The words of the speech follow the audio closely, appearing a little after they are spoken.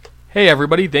Hey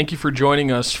everybody, thank you for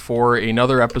joining us for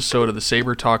another episode of the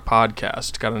Saber Talk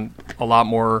podcast. Got a lot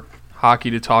more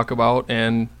hockey to talk about,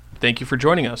 and thank you for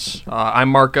joining us. I'm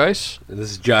Mark Geis. And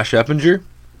this is Josh Eppinger.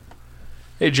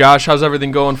 Hey Josh, how's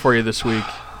everything going for you this week?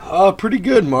 Pretty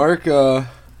good, Mark. Had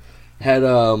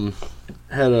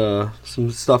some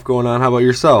stuff going on. How about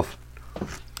yourself?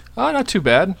 Not too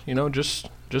bad. You know, just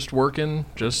working,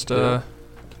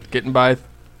 getting by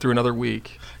through another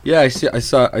week. Yeah, I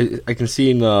can see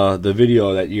in the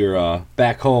video that you're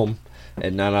back home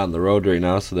and not on the road right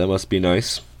now, so that must be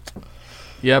nice.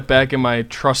 Yeah, back in my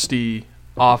trusty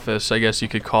office, I guess you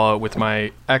could call it, with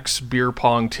my ex-beer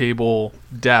pong table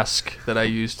desk that I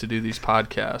use to do these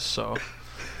podcasts. So,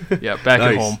 yeah, back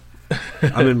at home.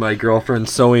 I'm in my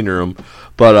girlfriend's sewing room.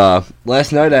 But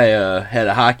last night I had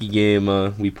a hockey game.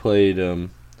 We played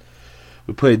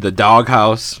the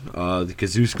Doghouse, the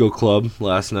Kosciuszko Club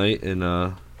last night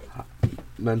in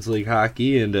men's league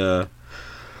hockey, and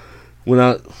went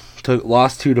out,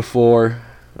 lost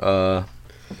 2-4,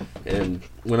 and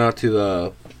went out to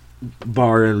the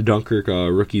bar in Dunkirk,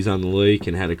 Rookies on the Lake,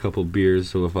 and had a couple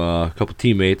beers with a couple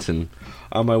teammates. And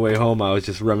on my way home, I was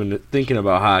just thinking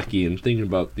about hockey and thinking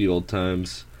about the old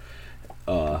times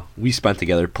we spent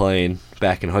together playing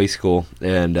back in high school.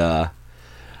 And I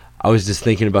was just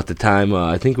thinking about the time,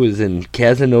 I think it was in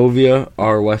Cazenovia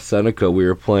or West Seneca we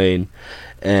were playing,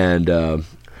 and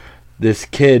this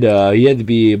kid, he had to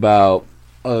be about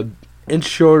an inch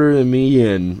shorter than me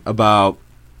and about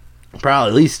probably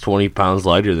at least 20 pounds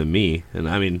lighter than me. And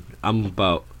I mean, I'm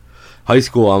about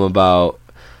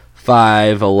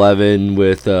 5'11"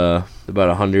 with about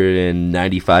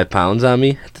 195 pounds on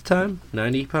me at the time,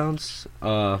 90 pounds,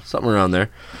 something around there.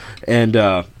 And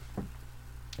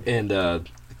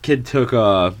kid took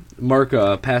Mark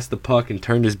past the puck and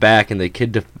turned his back, and the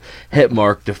kid hit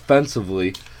Mark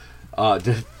defensively.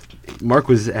 Mark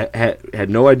had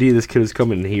no idea this kid was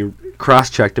coming, and he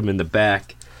cross-checked him in the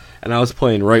back. And I was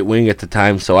playing right wing at the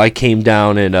time, so I came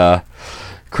down and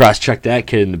cross-checked that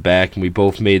kid in the back, and we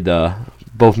both made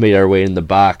our way in the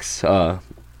box. Had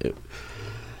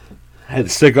to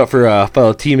stick up for a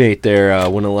fellow teammate there.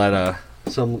 Wouldn't let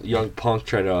some young punk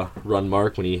try to run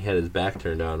Mark when he had his back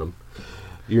turned on him.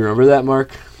 You remember that,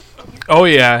 Mark? Oh,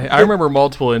 yeah. I remember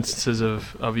multiple instances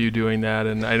of you doing that,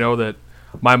 and I know that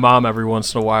my mom every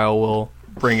once in a while will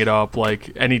bring it up.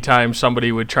 Like, anytime somebody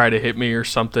would try to hit me or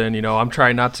something, you know, I'm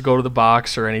trying not to go to the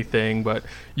box or anything, but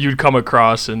you'd come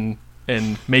across and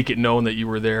make it known that you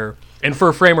were there. And for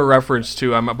a frame of reference,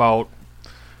 too, I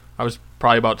was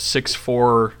probably about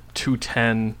 6'4",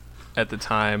 210 at the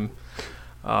time.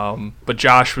 But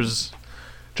Josh was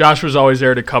always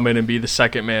there to come in and be the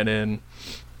second man in.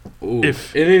 Ooh,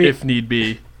 if need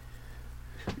be.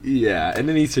 Yeah, in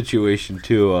any situation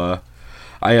too. I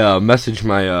messaged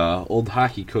my old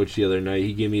hockey coach the other night.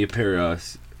 He gave me a pair. Our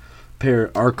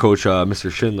coach,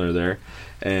 Mr. Schindler, there,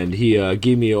 and he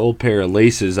gave me an old pair of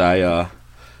laces. I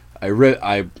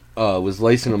was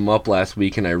lacing them up last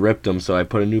week, and I ripped them, so I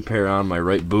put a new pair on my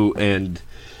right boot. And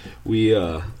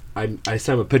I sent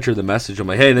him a picture of the message. I'm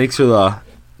like, hey, thanks for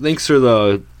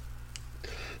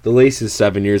the laces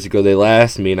 7 years ago. They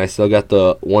last me, and I still got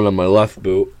the one on my left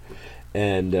boot.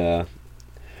 And it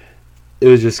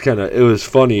was just it was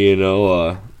funny, you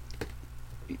know.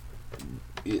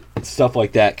 Stuff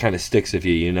like that kind of sticks with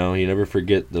you, you know. You never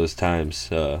forget those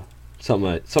times.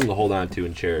 Something to hold on to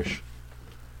and cherish.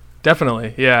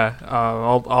 Definitely, yeah.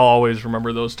 I'll always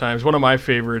remember those times. One of my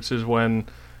favorites is when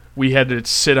we had to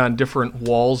sit on different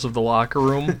walls of the locker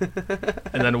room,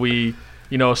 and then we,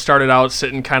 you know, started out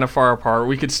sitting kind of far apart.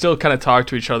 We could still kind of talk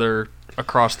to each other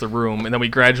across the room, and then we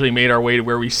gradually made our way to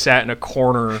where we sat in a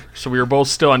corner, so we were both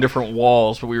still on different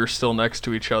walls, but we were still next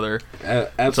to each other.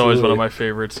 Absolutely. It's always one of my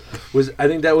favorites. I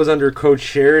think that was under Coach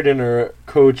Sheridan or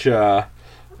Coach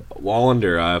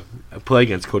Wallander. I play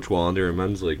against Coach Wallander in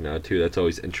men's league now too. That's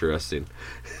always interesting.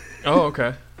 Oh,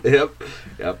 okay. Yep.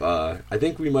 I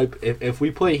think we might, if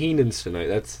we play Heenans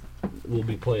tonight, we'll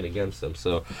be playing against them.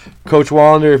 So, Coach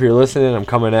Wallander, if you're listening, I'm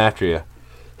coming after you.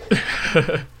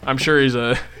 I'm sure he's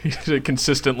a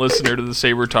consistent listener to the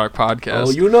Saber Talk podcast.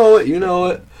 Oh, you know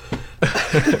it.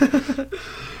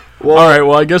 Well, all right.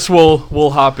 Well, I guess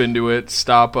we'll hop into it.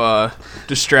 Stop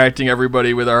distracting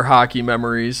everybody with our hockey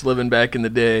memories, living back in the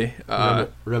day.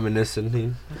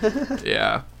 Reminiscing.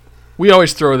 Yeah, we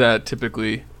always throw that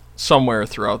typically somewhere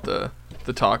throughout the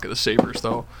talk of the Sabres,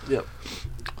 though. Yep.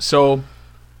 So,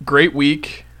 great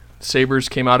week. Sabres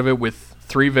came out of it with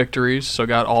 3 victories, so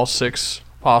got all 6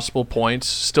 possible points.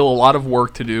 Still a lot of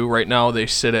work to do. Right now they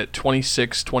sit at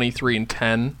 26, 23, and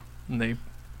 10, and they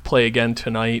play again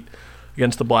tonight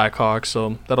against the Blackhawks.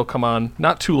 So that'll come on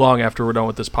not too long after we're done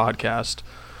with this podcast.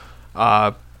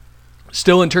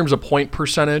 Still, in terms of point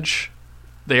percentage,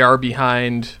 they are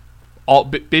behind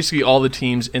basically all the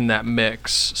teams in that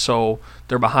mix. So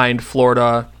they're behind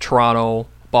Florida, Toronto,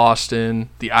 Boston,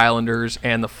 the Islanders,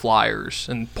 and the Flyers.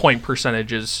 And point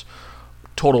percentage is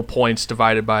total points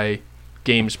divided by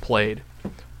games played.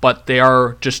 But they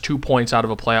are just 2 points out of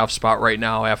a playoff spot right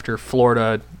now after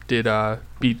Florida did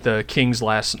beat the Kings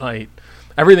last night.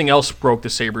 Everything else broke the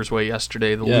Sabres' way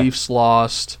yesterday. The Leafs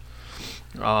lost.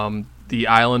 The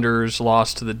Islanders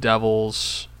lost to the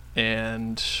Devils.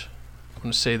 And I'm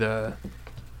going to say the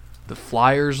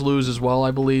Flyers lose as well,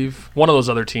 I believe. One of those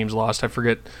other teams lost. I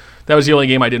forget. That was the only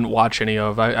game I didn't watch any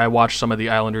of. I watched some of the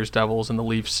Islanders, Devils, and the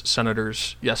Leafs,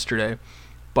 Senators yesterday.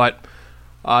 But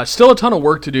still a ton of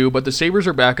work to do, but the Sabres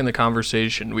are back in the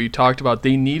conversation. We talked about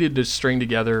they needed to string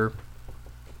together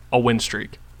a win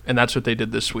streak, and that's what they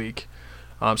did this week.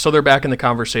 So they're back in the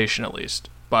conversation at least.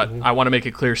 But I want to make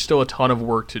it clear, still a ton of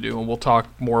work to do, and we'll talk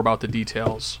more about the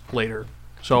details later.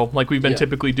 So like we've been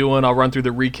typically doing, I'll run through the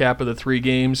recap of the 3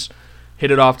 games,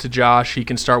 hit it off to Josh. He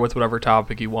can start with whatever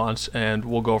topic he wants, and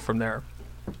we'll go from there.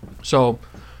 So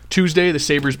Tuesday, the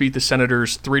Sabres beat the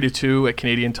Senators 3-2 at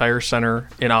Canadian Tire Center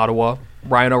in Ottawa.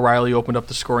 Ryan O'Reilly opened up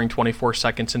the scoring 24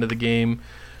 seconds into the game.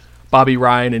 Bobby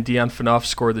Ryan and Dion Phaneuf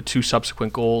scored the 2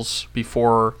 subsequent goals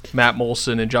before Matt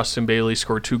Molson and Justin Bailey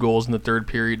scored 2 goals in the third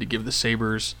period to give the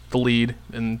Sabres the lead,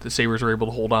 and the Sabres were able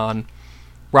to hold on.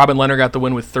 Robin Lehner got the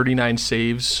win with 39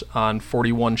 saves on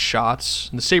 41 shots.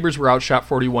 And the Sabres were outshot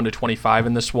 41-25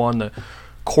 in this one. The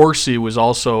Corsi was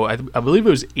also, I believe it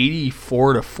was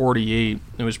 84-48.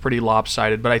 It was pretty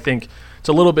lopsided, but I think it's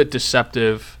a little bit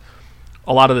deceptive.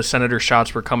 A lot of the Senators'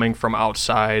 shots were coming from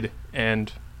outside,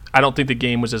 and I don't think the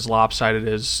game was as lopsided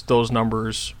as those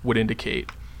numbers would indicate.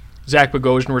 Zach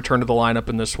Bogosian returned to the lineup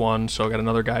in this one, so got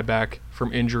another guy back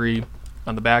from injury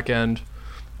on the back end.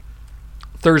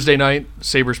 Thursday night,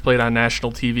 Sabres played on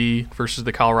national TV versus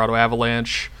the Colorado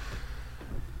Avalanche.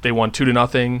 They won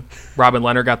 2-0. Robin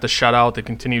Lehner got the shutout. They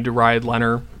continued to ride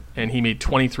Lehner, and he made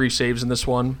 23 saves in this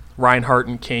one. Reinhart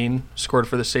and Kane scored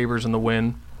for the Sabres in the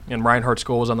win, and Reinhart's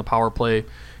goal was on the power play.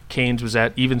 Kane's was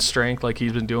at even strength, like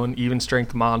he's been doing, even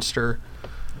strength monster,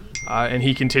 and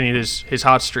he continued his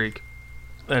hot streak.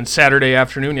 And yesterday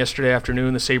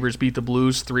afternoon, the Sabres beat the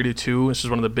Blues 3-2. This is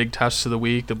one of the big tests of the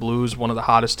week. The Blues, one of the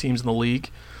hottest teams in the league.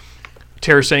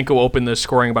 Tarasenko opened the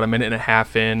scoring about a minute and a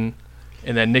half in,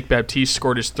 and then Nick Baptiste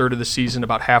scored his third of the season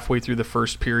about halfway through the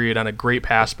first period on a great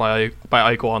pass by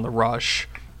Eichel on the rush.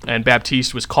 And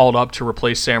Baptiste was called up to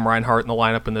replace Sam Reinhart in the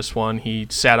lineup in this one. He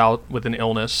sat out with an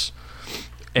illness.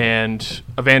 And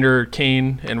Evander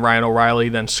Kane and Ryan O'Reilly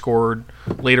then scored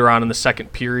later on in the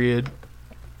second period.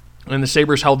 And the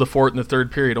Sabres held the fort in the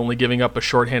third period, only giving up a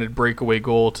shorthanded breakaway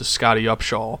goal to Scotty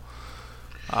Upshall.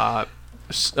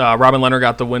 Robin Lehner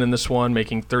got the win in this one,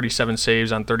 making 37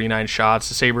 saves on 39 shots.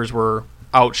 The Sabres were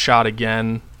outshot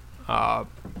again.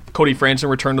 Cody Franson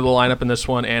returned to the lineup in this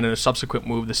one, and in a subsequent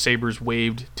move, the Sabres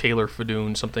waived Taylor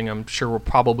Fedun, something I'm sure we'll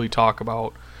probably talk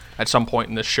about at some point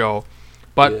in this show.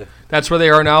 But that's where they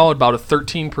are now, about a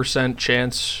 13%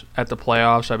 chance at the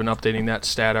playoffs. I've been updating that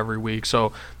stat every week.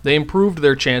 So they improved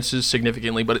their chances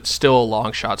significantly, but it's still a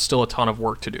long shot, still a ton of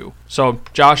work to do. So,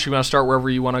 Josh, you want to start wherever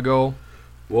you want to go?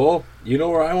 Well, you know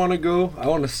where I want to go? I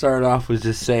want to start off with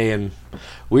just saying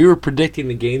we were predicting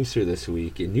the games for this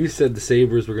week, and you said the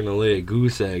Sabres were going to lay a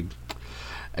goose egg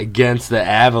against the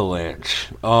Avalanche,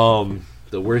 the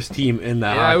worst team in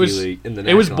the hockey league. In the National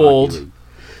it was bold. Hockey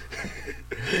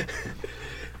League.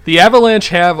 The Avalanche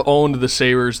have owned the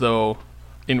Sabres, though,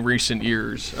 in recent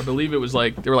years. I believe it was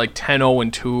they were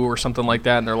 10-0-2 or something like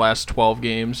that in their last 12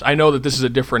 games. I know that this is a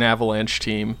different Avalanche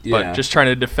team, but just trying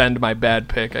to defend my bad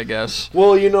pick, I guess.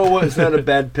 Well, you know what? It's not a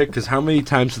bad pick, because how many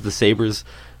times have the Sabres,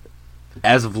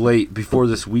 as of late, before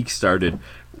this week started,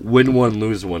 win one,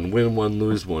 lose one, win one,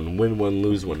 lose one, win one,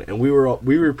 lose one? And we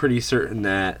were pretty certain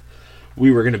that we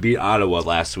were going to beat Ottawa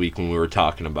last week when we were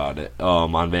talking about it.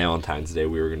 On Valentine's Day,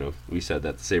 we said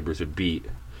that the Sabres would beat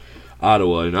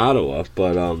Ottawa in Ottawa.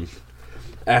 But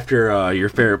after your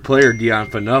favorite player, Dion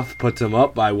Phaneuf, puts them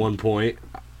up by 1 point,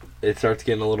 it starts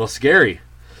getting a little scary.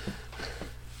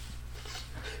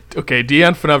 Okay,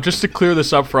 Dion Phaneuf, just to clear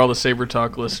this up for all the Sabre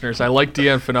Talk listeners, I like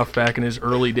Dion Phaneuf back in his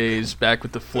early days, back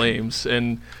with the Flames.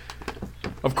 And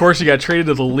of course, he got traded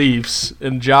to the Leafs,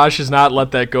 and Josh has not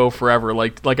let that go forever.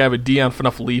 Like I have a Dion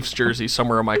Phaneuf Leafs jersey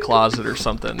somewhere in my closet or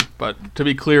something. But to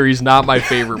be clear, he's not my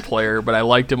favorite player, but I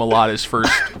liked him a lot his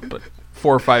first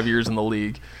 4 or 5 years in the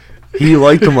league. He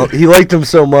liked him. He liked him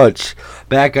so much.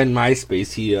 Back on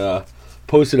MySpace, he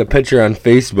posted a picture on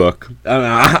Facebook,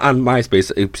 on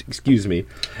MySpace, excuse me,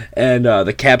 and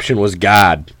the caption was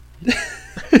God.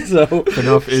 So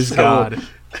Phaneuf is God.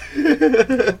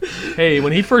 Hey,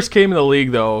 when he first came in the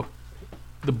league, though,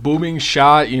 the booming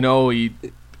shot, he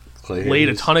laid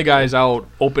a ton of guys out,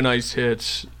 open ice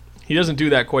hits. He doesn't do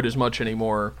that quite as much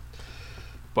anymore.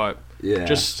 But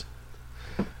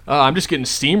I'm just getting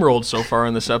steamrolled so far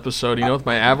in this episode, with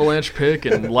my Avalanche pick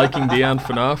and liking Dion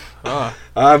Phaneuf.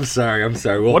 I'm sorry.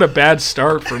 Well, what a bad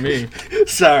start for me.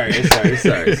 Sorry.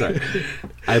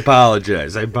 I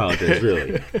apologize,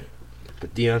 really.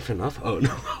 But Dion Phaneuf? Oh,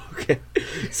 no. Okay.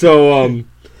 So,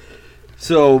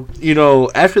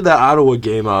 after that Ottawa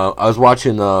game, I was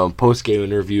watching a post-game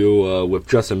interview with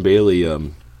Justin Bailey.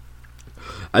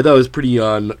 I thought it was pretty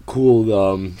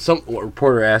cool. Some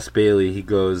reporter asked Bailey, he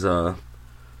goes,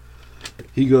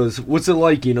 what's it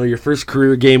like, your first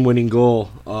career game-winning goal?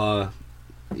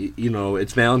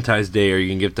 It's Valentine's Day. Are you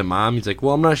going to give it to Mom? He's like,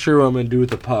 well, I'm not sure what I'm going to do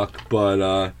with the puck,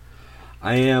 but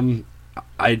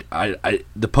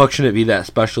the puck shouldn't be that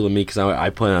special to me because I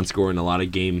plan on scoring a lot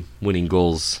of game-winning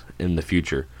goals in the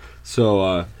future.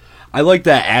 So I like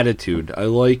that attitude. I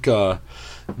like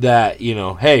that,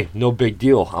 hey, no big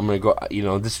deal. I'm going to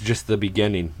go, this is just the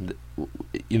beginning.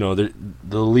 The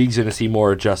league's going to see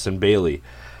more of Justin Bailey.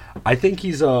 I think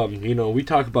he's, we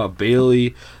talk about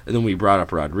Bailey, and then we brought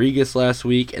up Rodriguez last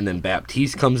week, and then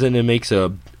Baptiste comes in and makes a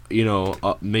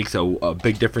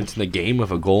big difference in the game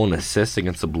with a goal and assist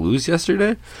against the Blues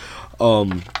yesterday.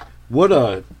 What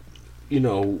do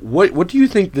you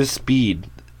think the speed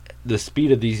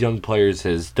of these young players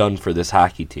has done for this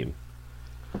hockey team?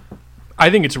 I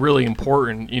think it's really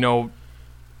important.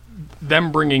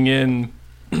 Them bringing in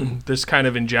this kind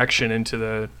of injection into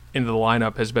the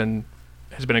lineup has been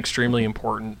extremely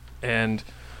important, and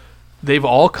they've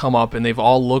all come up and they've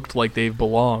all looked like they've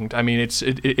belonged. I mean, it's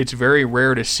very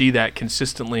rare to see that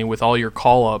consistently with all your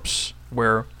call-ups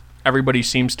where everybody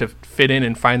seems to fit in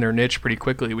and find their niche pretty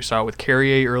quickly. We saw it with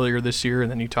Carrier earlier this year,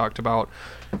 and then you talked about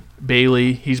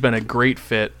Bailey. He's been a great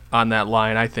fit on that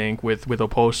line, I think, with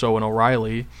Oposo and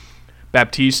O'Reilly.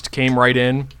 Baptiste came right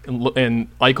in, and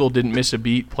Eichel didn't miss a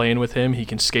beat playing with him. He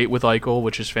can skate with Eichel,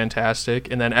 which is fantastic.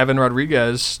 And then Evan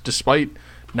Rodriguez, despite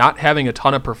not having a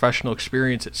ton of professional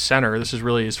experience at center, this is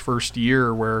really his first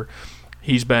year where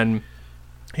he's been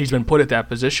put at that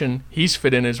position. He's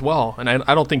fit in as well, and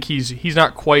I don't think he's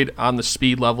not quite on the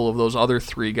speed level of those other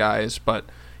three guys, but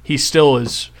he still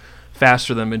is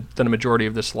faster than a majority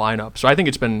of this lineup. So I think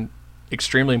it's been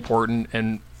extremely important,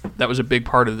 and that was a big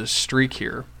part of this streak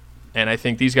here. And I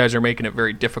think these guys are making it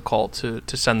very difficult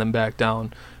to send them back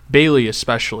down. Bailey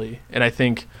especially, and I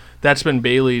think that's been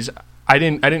Bailey's. I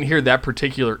didn't hear that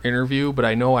particular interview, but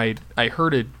I know I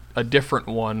heard a different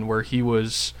one where he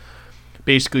was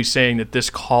basically saying that this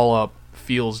call-up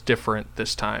feels different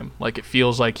this time. Like, it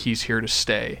feels like he's here to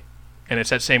stay. And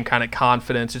it's that same kind of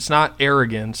confidence. It's not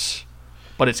arrogance,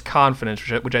 but it's confidence,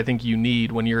 which I think you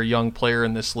need when you're a young player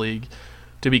in this league,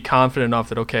 to be confident enough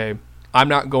that, okay, I'm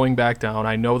not going back down.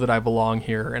 I know that I belong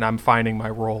here, and I'm finding my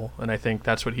role. And I think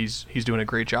that's what he's doing a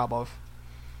great job of.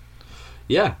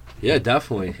 Yeah,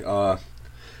 definitely.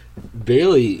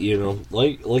 Bailey,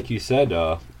 like you said,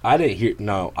 I didn't hear.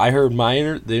 No, I heard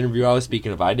the interview I was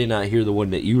speaking of. I did not hear the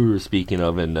one that you were speaking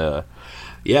of, and I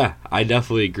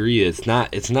definitely agree. It's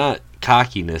not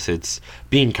cockiness. It's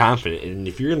being confident. And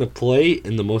if you're gonna play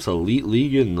in the most elite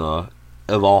league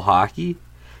of all hockey,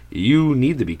 you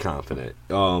need to be confident.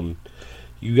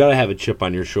 You gotta have a chip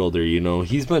on your shoulder.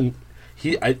 He's a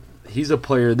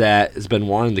player that has been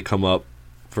wanting to come up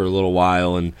for a little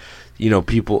while, and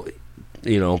people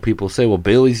say, well,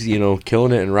 Bailey's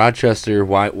killing it in Rochester.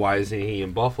 Why isn't he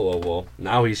in Buffalo? Well,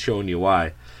 now he's showing you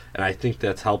why, and I think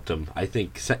that's helped him. I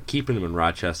think keeping him in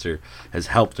Rochester has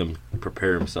helped him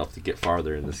prepare himself to get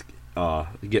farther in this,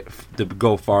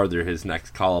 go farther his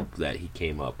next call up that he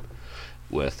came up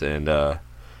with, and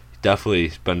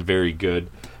definitely been very good.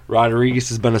 Rodriguez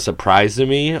has been a surprise to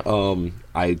me.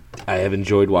 I have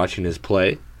enjoyed watching his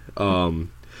play.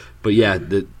 But yeah,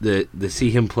 the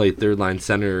see him play third line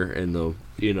center, and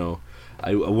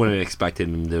I wouldn't have expected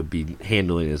him to be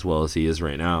handling as well as he is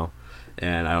right now,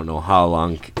 and I don't know how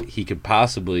long he could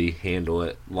possibly handle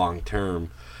it long term.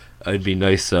 It'd be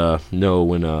nice to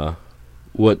know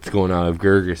what's going on with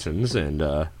Gergeson's,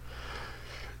 and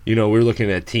we're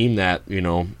looking at a team that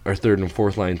our third and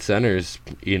fourth line centers.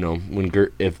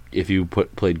 When if you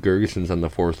played Gergeson's on the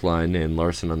fourth line and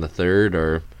Larson on the third,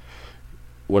 or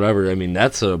whatever. I mean,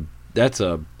 that's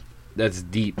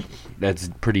deep. That's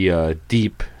pretty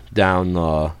deep down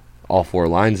all four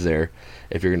lines there,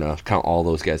 if you're gonna count all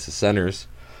those guys as centers.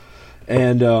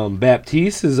 And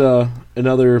Baptiste is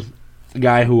another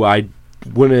guy who I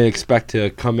wouldn't expect to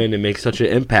come in and make such an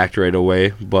impact right away,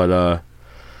 but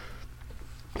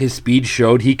his speed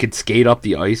showed he could skate up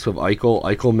the ice with Eichel.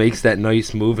 Eichel makes that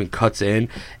nice move and cuts in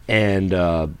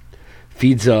and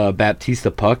feeds Baptiste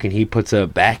the puck, and he puts a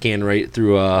backhand right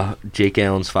through Jake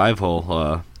Allen's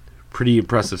 5-hole. Pretty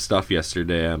impressive stuff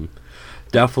yesterday.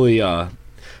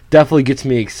 Definitely gets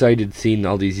me excited seeing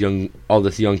all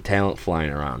this young talent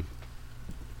flying around.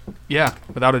 Yeah,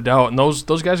 without a doubt. And those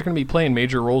guys are going to be playing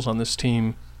major roles on this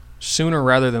team sooner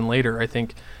rather than later. I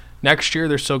think next year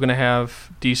they're still going to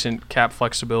have decent cap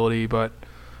flexibility, but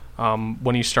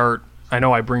when you start, I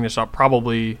know I bring this up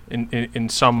probably in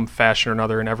some fashion or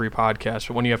another in every podcast,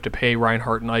 but when you have to pay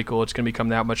Reinhart and Eichel, it's going to become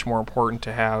that much more important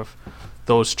to have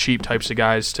those cheap types of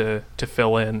guys to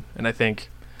fill in. And I think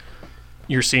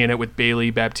you're seeing it with Bailey,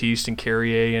 Baptiste, and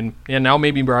Carrier, and now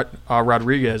maybe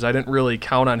Rodriguez. I didn't really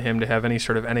count on him to have any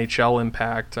sort of NHL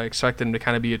impact. I expected him to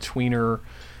kind of be a tweener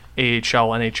AHL,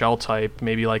 NHL type,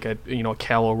 maybe like a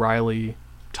Cal O'Reilly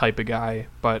type of guy.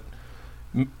 But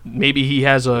maybe he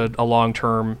has a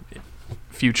long-term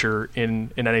future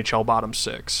in an NHL bottom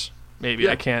six. Maybe.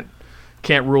 Yeah. I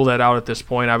can't rule that out at this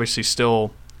point. Obviously,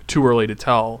 still too early to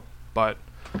tell. But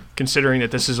considering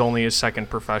that this is only his second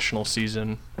professional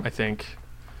season, I think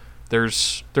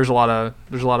there's a lot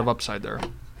of upside there.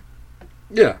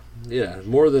 Yeah,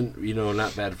 more than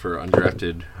not bad for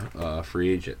undrafted free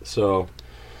agent. So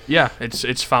yeah,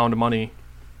 it's found money.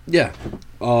 Yeah,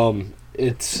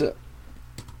 it's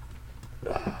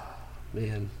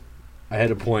man, I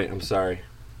had a point. I'm sorry,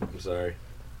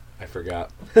 I forgot.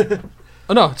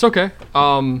 Oh no, it's okay.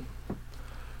 I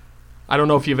don't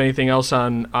know if you have anything else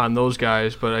on those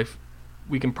guys, but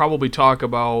we can probably talk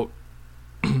about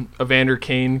Evander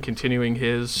Kane continuing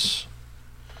his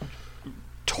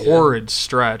torrid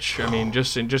stretch. I mean,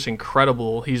 just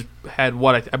incredible. He's had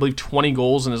I believe 20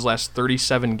 goals in his last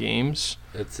 37 games.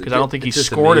 Because I don't think he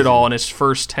scored it all in his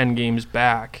first 10 games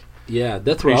back. Yeah,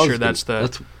 that's pretty what sure that's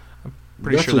the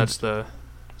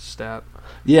stat.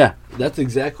 Yeah, that's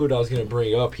exactly what I was going to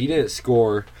bring up. He didn't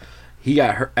score. He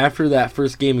got hurt after that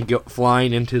first game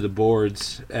flying into the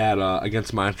boards at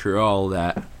against Montreal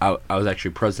that I was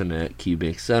actually present at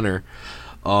KeyBank Center.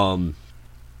 Him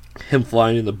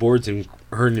flying in the boards and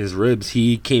hurting his ribs,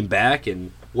 he came back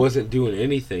and wasn't doing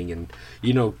anything. And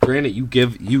granted, you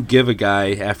give a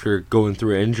guy after going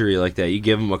through an injury like that, you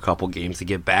give him a couple games to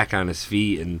get back on his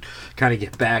feet and kind of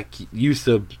get back used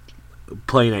to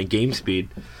playing at game speed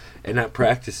and not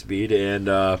practice speed,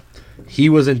 and he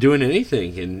wasn't doing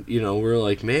anything. And we're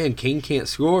like, man, Kane can't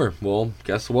score. Well,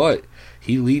 guess what?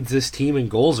 He leads this team in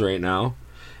goals right now,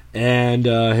 and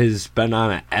has been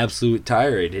on an absolute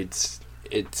tirade.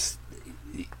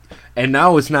 And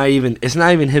now it's not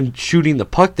even him shooting the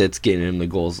puck that's getting him the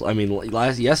goals. I mean,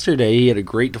 yesterday he had a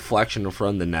great deflection in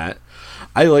front of the net.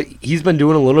 He's been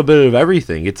doing a little bit of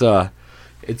everything. It's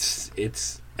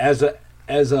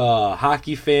as a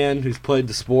hockey fan who's played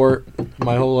the sport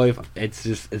my whole life, it's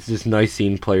just nice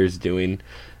seeing players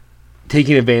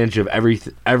taking advantage of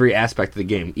every aspect of the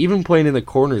game. Even playing in the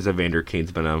corners, Evander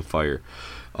Kane's been on fire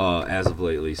as of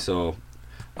lately. So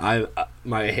my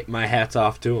hat's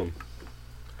off to him.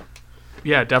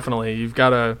 Yeah, definitely. You've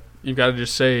got to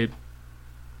just say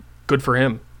good for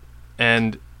him.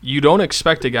 And you don't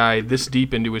expect a guy this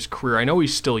deep into his career. I know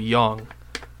he's still young,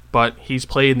 but he's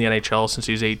played in the NHL since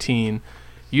he's 18.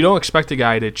 You don't expect a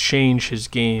guy to change his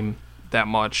game that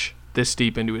much this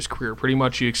deep into his career. Pretty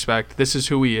much you expect this is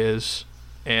who he is,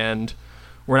 and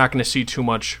we're not going to see too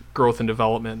much growth and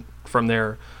development from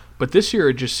there. But this year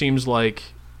it just seems like,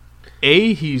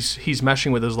 he's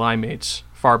meshing with his line mates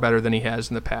far better than he has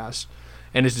in the past,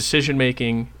 and his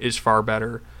decision-making is far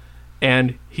better,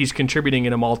 and he's contributing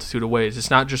in a multitude of ways.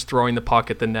 It's not just throwing the puck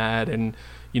at the net and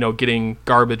getting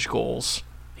garbage goals.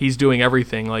 He's doing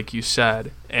everything, like you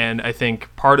said, and I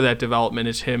think part of that development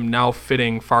is him now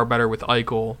fitting far better with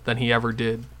Eichel than he ever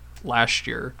did last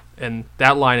year, and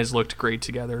that line has looked great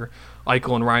together.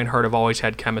 Eichel and Reinhart have always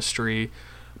had chemistry,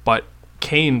 but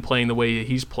Kane playing the way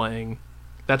he's playing,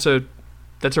 that's a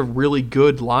really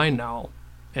good line now,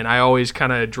 and I always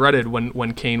kind of dreaded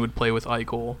when Kane would play with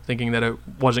Eichel, thinking that it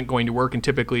wasn't going to work, and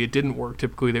typically it didn't work.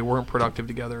 Typically they weren't productive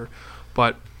together,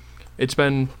 but it's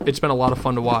been a lot of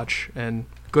fun to watch, and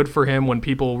good for him when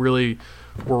people really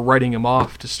were writing him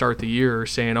off to start the year,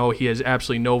 saying, he has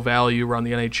absolutely no value around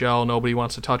the NHL. Nobody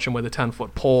wants to touch him with a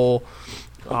 10-foot pole.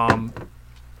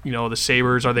 The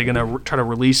Sabres, are they going to try to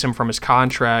release him from his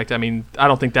contract? I mean, I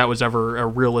don't think that was ever a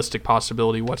realistic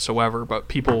possibility whatsoever. But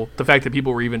the fact that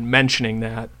people were even mentioning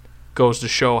that goes to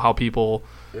show how people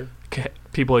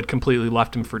people had completely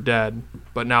left him for dead.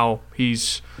 But now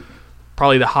he's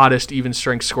probably the hottest even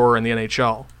strength scorer in the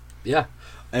NHL. Yeah,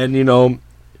 and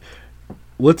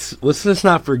let's just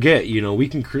not forget. We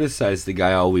can criticize the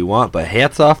guy all we want, but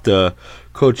hats off to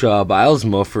Coach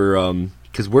Bilesma for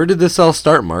because where did this all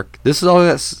start, Mark? This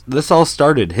all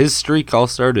started. His streak all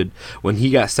started when he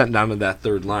got sent down to that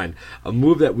third line, a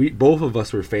move that we both of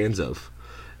us were fans of,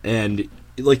 and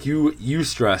like you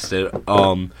stressed it.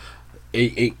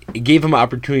 It gave him an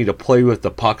opportunity to play with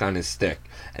the puck on his stick,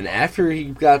 and after he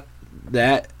got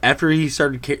that, after he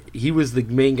started, he was the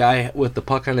main guy with the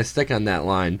puck on his stick on that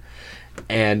line,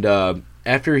 and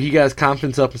after he got his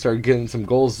confidence up and started getting some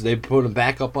goals, they put him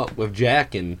back up with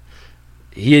Jack, and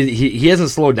he hasn't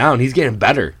slowed down. He's getting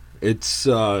better. It's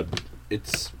been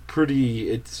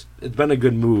a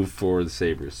good move for the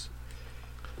Sabres.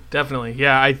 Definitely,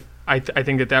 yeah. I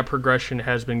think that progression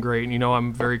has been great. And,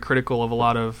 I'm very critical of a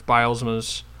lot of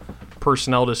Bilesma's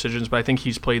personnel decisions, but I think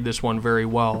he's played this one very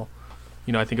well.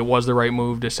 I think it was the right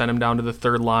move to send him down to the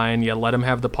third line. Yeah, let him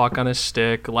have the puck on his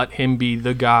stick. Let him be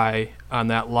the guy on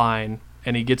that line.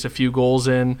 And he gets a few goals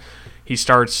in. He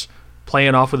starts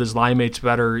playing off with his line mates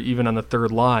better even on the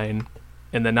third line.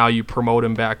 And then now you promote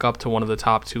him back up to one of the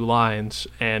top two lines,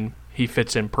 and he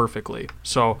fits in perfectly.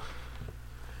 So,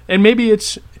 and maybe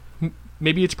it's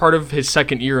part of his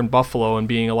second year in Buffalo and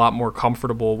being a lot more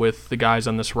comfortable with the guys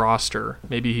on this roster.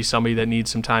 Maybe he's somebody that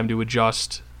needs some time to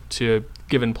adjust to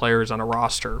given players on a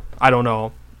roster. I don't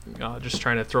know. Just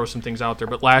trying to throw some things out there.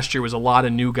 But last year was a lot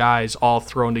of new guys all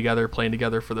thrown together, playing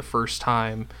together for the first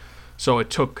time. So it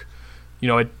took,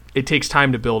 it takes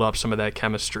time to build up some of that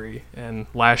chemistry. And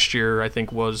last year, I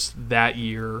think, was that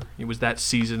year. It was that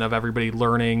season of everybody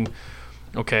learning,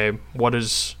 okay, what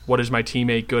is my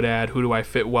teammate good at? Who do I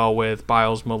fit well with?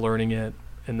 Bilesma learning it.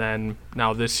 And then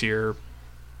now this year,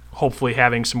 hopefully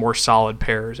having some more solid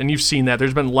pairs. And you've seen that.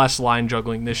 There's been less line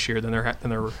juggling this year than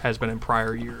there has been in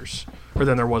prior years, or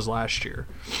than there was last year.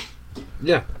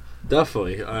 Yeah,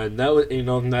 definitely. And that was,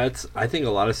 that's, I think a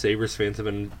lot of Sabres fans have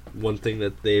been, one thing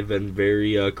that they've been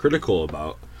very critical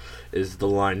about is the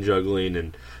line juggling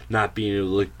and not being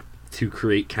able to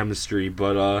create chemistry.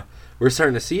 But we're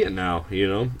starting to see it now,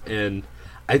 and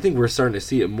I think we're starting to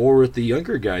see it more with the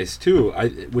younger guys too,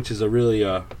 which is a really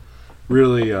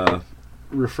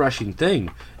refreshing thing.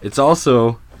 It's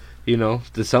also,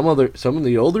 to some of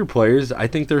the older players, I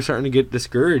think they're starting to get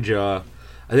discouraged. I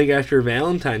think after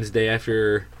Valentine's Day,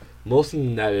 after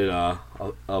Molson netted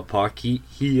a puck, he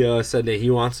said that he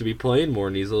wants to be playing more,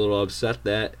 and he's a little upset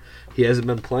that he hasn't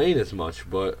been playing as much.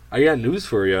 But I got news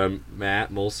for you,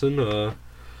 Matt Molson.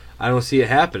 I don't see it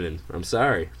happening. I'm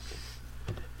sorry.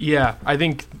 Yeah, I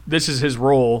think this is his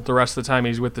role the rest of the time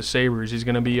he's with the Sabres. He's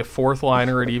going to be a fourth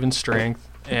liner at even strength,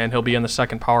 and he'll be in the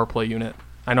second power play unit.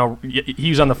 I know he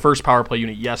was on the first power play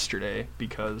unit yesterday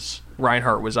because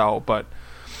Reinhart was out, but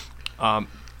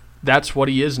that's what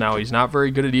he is now. He's not very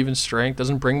good at even strength,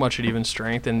 doesn't bring much at even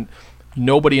strength, and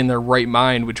nobody in their right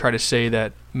mind would try to say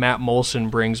that Matt Molson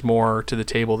brings more to the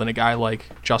table than a guy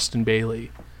like Justin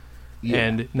Bailey. Yeah.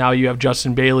 And now you have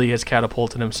Justin Bailey has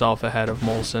catapulted himself ahead of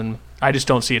Molson. I just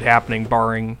don't see it happening,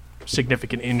 barring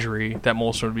significant injury, that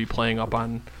Molson would be playing up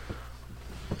on,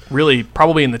 really,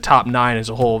 probably in the top 9 as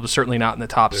a whole, but certainly not in the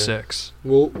top 6.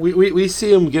 Well, we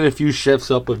see him get a few shifts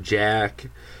up with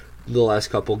Jack the last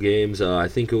couple games. I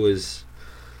think it was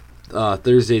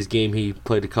Thursday's game he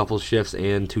played a couple shifts,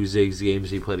 and Tuesday's games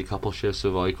he played a couple shifts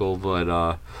with Eichel,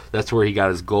 but that's where he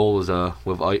got his goal, was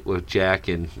with Jack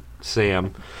and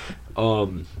Sam.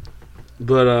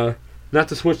 But not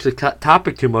to switch the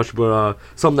topic too much, but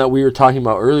something that we were talking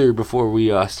about earlier before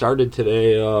we started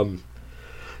today.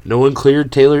 No one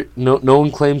claimed Taylor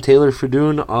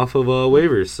Fedun off of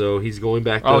waivers, so he's going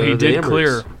back to the he did Amherst.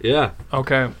 Clear. Yeah.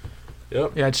 Okay.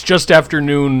 Yep. Yeah, it's just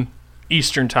afternoon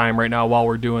Eastern time right now while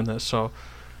we're doing this, so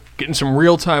getting some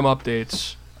real-time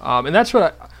updates. And that's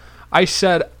what I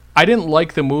said. I didn't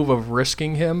like the move of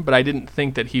risking him, but I didn't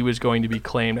think that he was going to be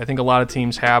claimed. I think a lot of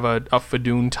teams have a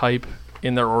Fedun type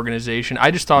in their organization.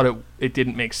 I just thought it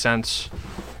didn't make sense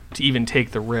to even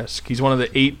take the risk. He's one of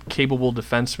the 8 capable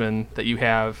defensemen that you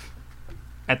have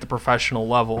at the professional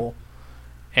level,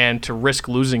 and to risk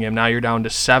losing him, now you're down to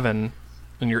 7,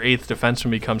 and your 8th defenseman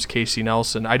becomes Casey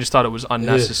Nelson. I just thought it was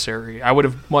unnecessary. Yeah. I would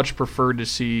have much preferred to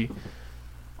see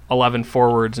 11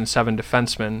 forwards and 7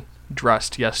 defensemen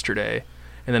dressed yesterday,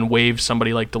 and then wave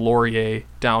somebody like Delorier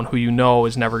down, who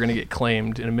is never going to get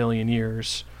claimed in a million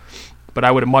years. But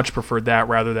I would have much preferred that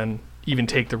rather than even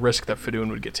take the risk that Fedun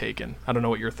would get taken. I don't know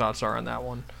what your thoughts are on that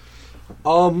one.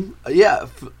 Yeah,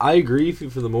 I agree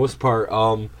for the most part.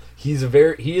 He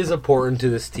is important to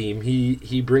this team.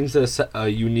 He brings us a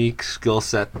unique skill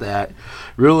set that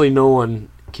really no one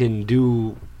can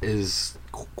do is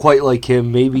quite like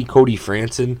him. Maybe Cody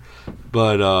Franson,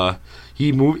 but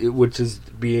which is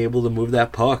being able to move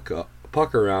that puck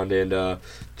around, and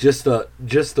just the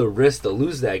risk to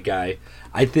lose that guy.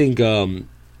 I think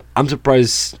I'm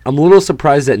surprised. I'm a little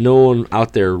surprised that no one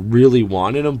out there really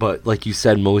wanted him, but like you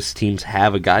said, most teams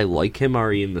have a guy like him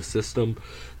already in the system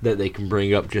that they can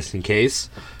bring up just in case.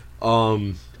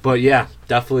 But yeah,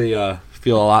 definitely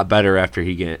feel a lot better after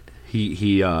he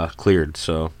cleared.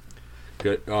 So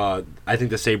good. I think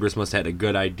the Sabres must have had a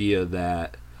good idea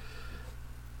that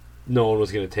no one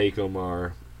was going to take him,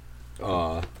 or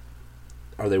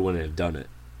they wouldn't have done it.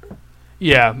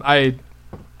 Yeah,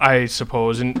 I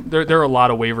suppose, and there are a lot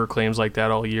of waiver claims like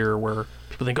that all year where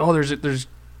people think, oh, there's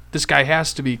this guy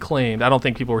has to be claimed. I don't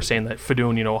think people were saying that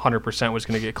Fedun, 100% was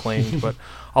going to get claimed, but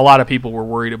a lot of people were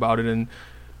worried about it, and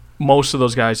most of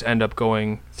those guys end up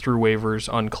going through waivers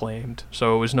unclaimed.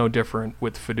 So it was no different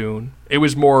with Fedun. It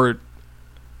was more,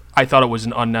 I thought it was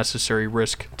an unnecessary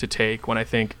risk to take when I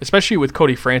think, especially with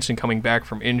Cody Franson coming back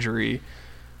from injury,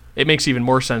 it makes even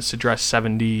more sense to dress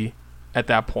 7D at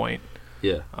that point.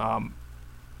 Yeah.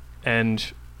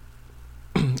 And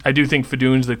I do think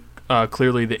Fedun's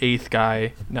clearly the 8th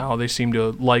guy now. They seem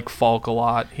to like Falk a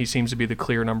lot. He seems to be the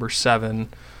clear number 7.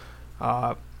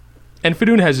 And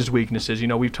Fedun has his weaknesses.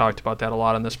 We've talked about that a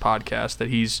lot on this podcast, that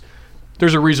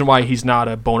there's a reason why he's not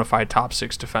a bona fide top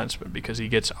 6 defenseman, because he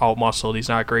gets out-muscled. He's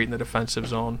not great in the defensive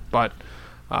zone. But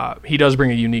he does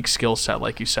bring a unique skill set,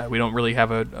 like you said. We don't really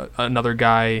have another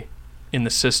guy in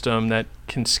the system that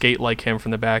can skate like him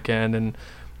from the back end and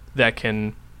that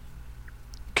can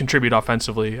contribute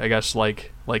offensively, I guess,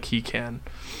 like he can.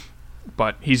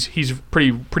 But he's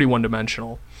pretty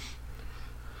one-dimensional.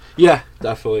 Yeah,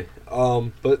 definitely.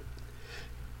 But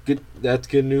good. That's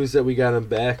good news that we got him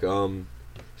back.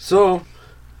 So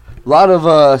a lot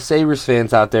of Sabres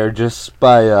fans out there, just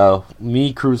by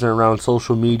me cruising around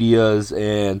social medias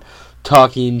and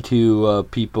talking to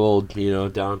people,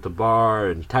 down at the bar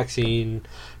and texting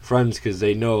friends, because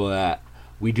they know that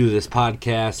we do this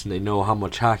podcast and they know how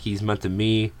much hockey's meant to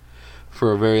me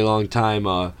for a very long time.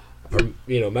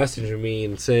 Messaging me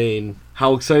and saying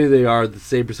how excited they are. The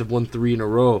Sabres have won 3 in a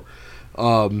row.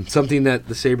 Something that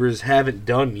the Sabres haven't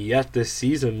done yet this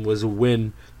season was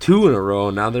win 2 in a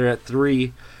row. Now they're at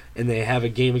 3, and they have a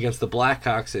game against the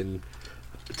Blackhawks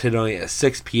tonight at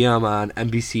 6 p.m. on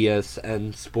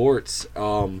NBCSN Sports.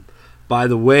 By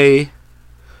the way,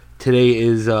 today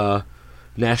is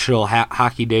National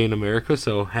Hockey Day in America,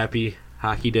 so happy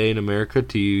Hockey Day in America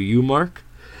to you, Mark.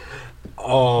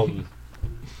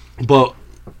 But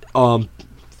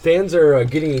fans are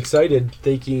getting excited,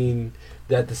 thinking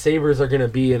that the Sabres are going to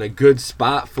be in a good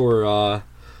spot for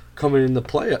coming in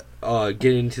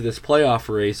getting into this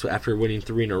playoff race after winning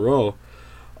 3 in a row.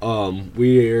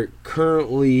 We're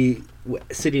currently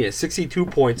sitting at 62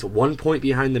 points, 1 point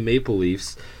behind the Maple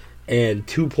Leafs, and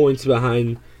 2 points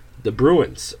behind the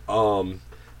Bruins.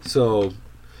 So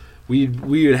we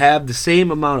would have the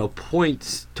same amount of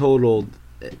points totaled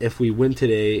if we win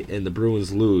today and the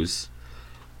Bruins lose.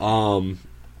 The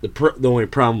only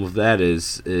problem with that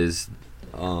is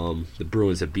the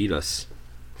Bruins have beat us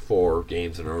 4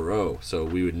 games in a row, so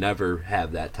we would never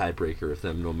have that tiebreaker with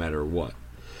them, no matter what.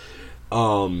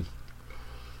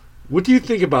 What do you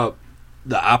think about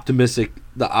the optimistic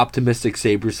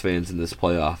Sabres fans in this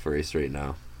playoff race right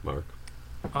now, Mark?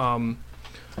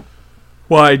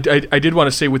 Well, I did want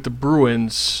to say with the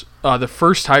Bruins, the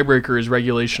first tiebreaker is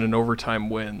regulation and overtime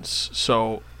wins.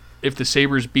 So if the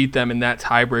Sabres beat them in that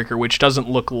tiebreaker, which doesn't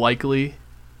look likely,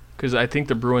 because I think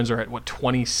the Bruins are at,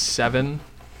 27?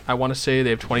 I want to say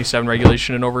they have 27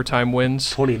 regulation and overtime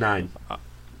wins. 29.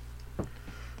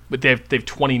 But they have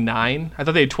 29? I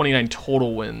thought they had 29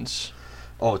 total wins.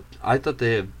 Oh, I thought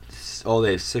they have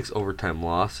 6 overtime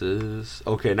losses.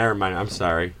 Okay, never mind. I'm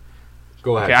sorry.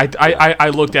 Go ahead. Okay, I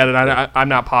looked at it. I'm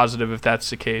not positive if that's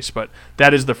the case, but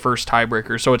that is the first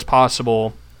tiebreaker. So it's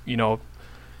possible,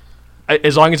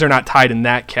 as long as they're not tied in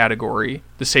that category,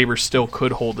 the Sabres still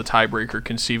could hold the tiebreaker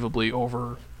conceivably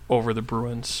over the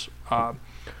Bruins.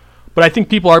 But I think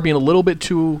people are being a little bit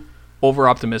too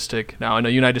over-optimistic. Now, I know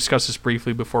you and I discussed this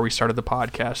briefly before we started the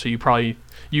podcast, so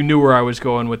you knew where I was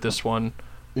going with this one.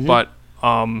 Mm-hmm. But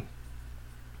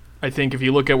I think if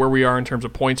you look at where we are in terms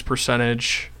of points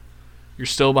percentage, you're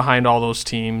still behind all those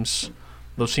teams.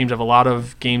 Those teams have a lot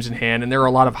of games in hand, and there are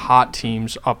a lot of hot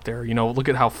teams up there. Look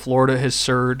at how Florida has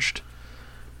surged.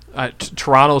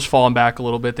 Toronto's fallen back a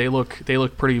little bit. They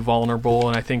look pretty vulnerable,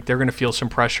 and I think they're going to feel some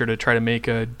pressure to try to make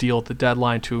a deal at the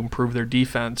deadline to improve their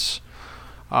defense.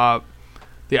 The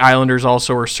Islanders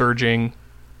also are surging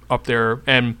up there,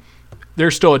 and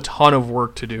there's still a ton of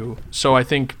work to do. So I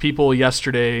think people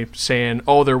yesterday saying,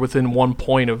 oh, they're within 1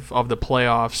 point of the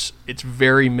playoffs, it's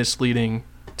very misleading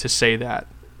to say that.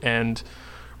 And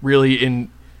really, in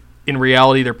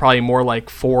reality, they're probably more like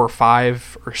 4 or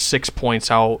 5 or 6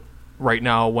 points out right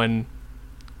now when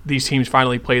these teams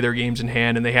finally play their games in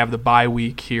hand and they have the bye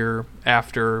week here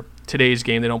after today's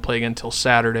game. They don't play again until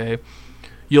Saturday.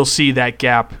 You'll see that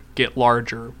gap get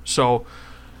larger. So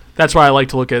that's why I like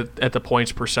to look at the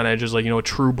points percentage as, like, a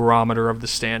true barometer of the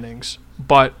standings.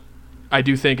 But I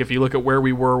do think if you look at where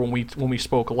we were when we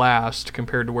spoke last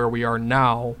compared to where we are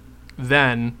now,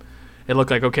 then it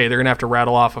looked like, okay, they're going to have to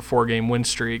rattle off a 4-game win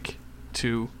streak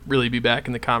to really be back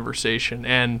in the conversation.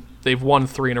 And they've won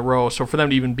 3 in a row. So for them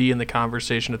to even be in the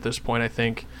conversation at this point, I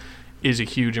think, is a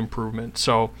huge improvement.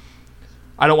 So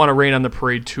I don't want to rain on the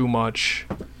parade too much.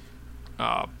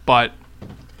 But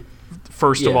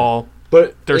first of all,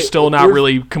 but they're still not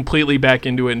really completely back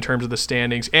into it in terms of the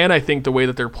standings. And I think the way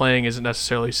that they're playing isn't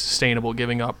necessarily sustainable,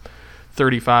 giving up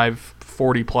 35,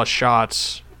 40-plus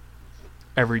shots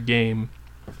every game.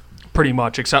 Pretty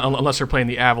much, except unless they're playing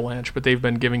the Avalanche, but they've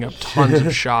been giving up tons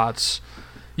of shots.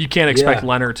 You can't expect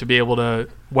Leonard to be able to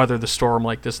weather the storm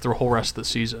like this the whole rest of the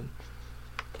season.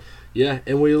 Yeah,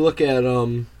 and we look at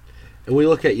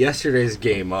yesterday's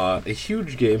game, a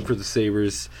huge game for the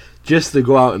Sabres, just to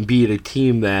go out and beat a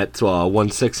team that won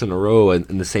 6 in a row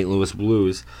in the St. Louis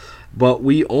Blues. But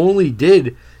we only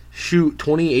did shoot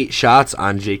 28 shots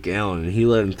on Jake Allen, and he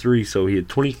let in 3, so he had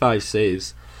 25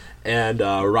 saves. And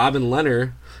Robin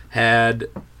Lehner had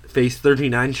faced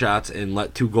 39 shots and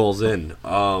let 2 goals in.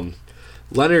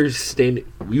 Leonard's staying.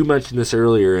 You mentioned this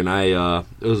earlier, and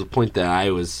it was a point that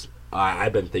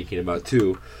I've been thinking about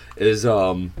too. Is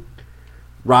Robin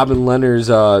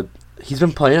Lehner's? He's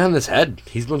been playing on his head.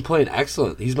 He's been playing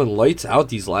excellent. He's been lights out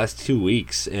these last 2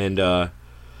 weeks, and how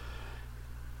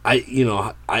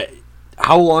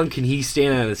long can he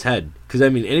stand on his head? Because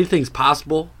anything's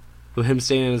possible with him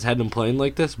staying on his head and playing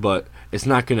like this, but it's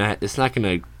not gonna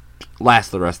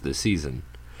last the rest of the season,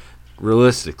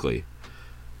 realistically.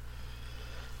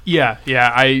 Yeah,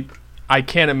 I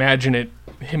can't imagine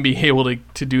him being able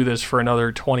to do this for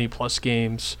another 20-plus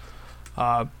games.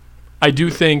 I do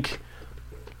think,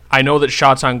 I know that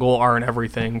shots on goal aren't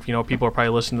everything. People are probably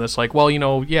listening to this like, well,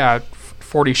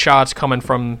 40 shots coming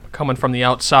from the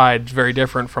outside is very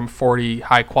different from 40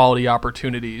 high-quality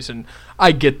opportunities, and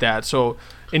I get that. So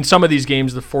in some of these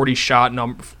games, the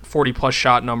 40-plus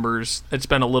shot numbers, it's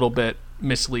been a little bit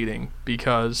misleading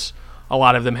because a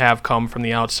lot of them have come from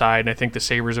the outside, and I think the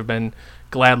Sabres have been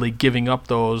gladly giving up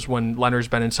those when Leonard's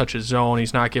been in such a zone.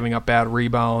 He's not giving up bad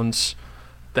rebounds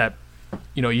that,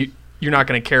 you're not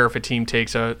going to care if a team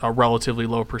takes a relatively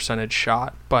low percentage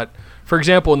shot. But, for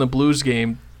example, in the Blues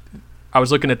game, I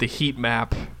was looking at the heat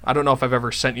map. I don't know if I've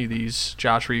ever sent you these,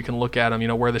 Josh, where you can look at them,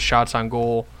 where the shots on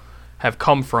goal have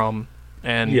come from.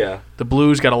 And the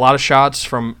Blues got a lot of shots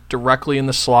from directly in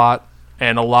the slot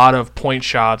and a lot of point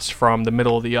shots from the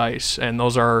middle of the ice. And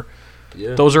those are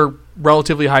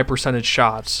relatively high percentage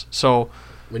shots. So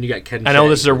when you got Ken, I know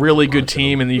this is a really good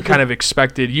team, and you kind of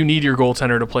expected, you need your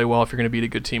goaltender to play well if you're going to beat a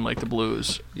good team like the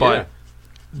Blues. But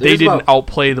they didn't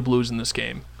outplay the Blues in this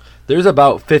game. There's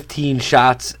about 15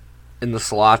 shots in the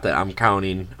slot that I'm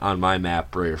counting on my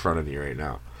map right in front of me right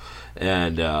now.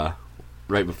 And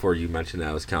right before you mentioned that,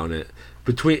 I was counting it.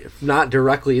 Between, not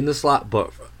directly in the slot,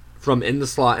 but from in the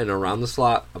slot and around the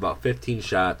slot, about 15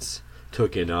 shots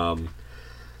took in.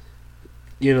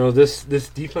 This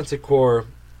defensive core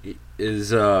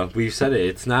is, we've said it.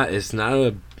 It's not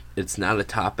a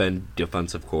top end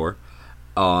defensive core.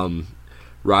 Robin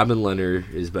Lehner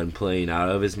has been playing out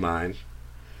of his mind.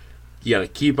 You got to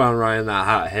keep on riding that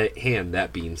hot hand.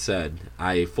 That being said,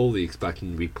 I fully expect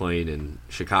him to be playing in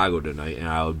Chicago tonight, and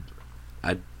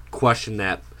I'd question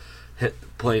that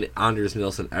playing Anders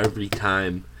Nilsson every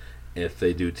time if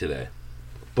they do today.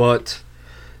 But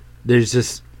there's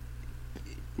just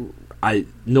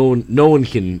no one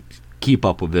can keep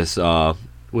up with this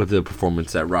with the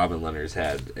performance that Robin Lehner's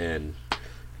had, and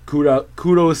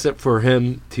kudos for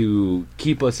him to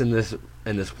keep us in this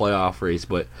playoff race,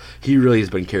 but he really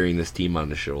has been carrying this team on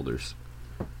his shoulders.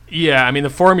 Yeah, the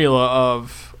formula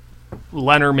of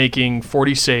Lehner making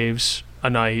 40 saves a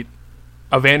night,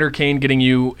 Evander Kane getting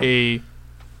you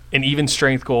an even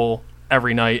strength goal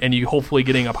every night, and you hopefully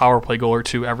getting a power play goal or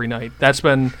 2 every night. That's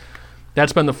been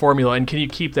the formula, and can you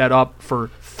keep that up for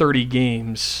 30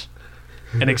 games?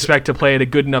 and expect to play at a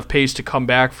good enough pace to come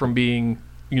back from being,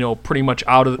 pretty much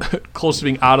out of close to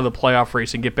being out of the playoff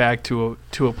race and get back to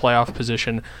a playoff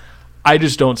position. I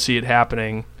just don't see it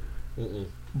happening.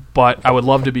 But I would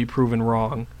love to be proven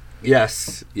wrong.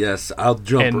 Yes, I'll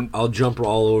jump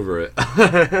all over it.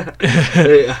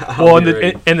 Well,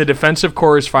 and the defensive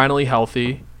core is finally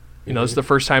healthy. It's the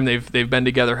first time they've been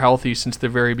together healthy since the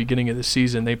very beginning of the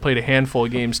season. They played a handful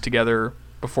of games together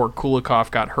before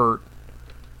Kulikov got hurt.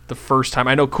 The first time,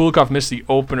 I know Kulikov missed the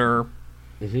opener,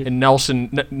 and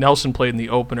Nelson played in the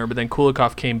opener, but then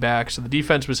Kulikov came back, so the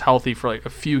defense was healthy for like a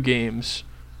few games,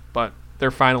 but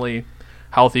they're finally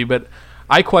healthy. But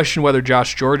I question whether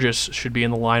Josh Georges should be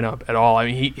in the lineup at all. I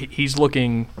mean, he's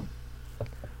looking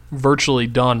virtually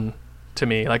done to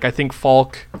me. Like, I think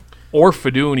Falk or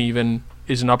Fedun even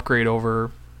is an upgrade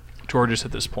over Georges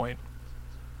at this point.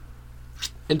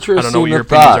 Interesting. I don't know what your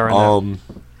opinions are on that.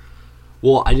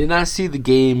 Well, I did not see the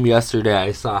game yesterday.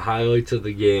 I saw highlights of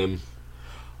the game.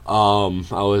 I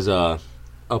was up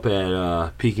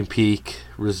at Peak and Peak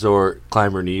Resort,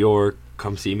 Climber, New York.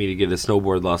 Come see me to get a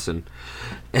snowboard lesson.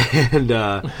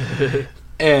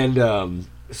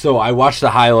 So I watched the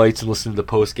highlights and listened to the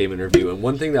post-game interview. And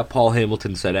one thing that Paul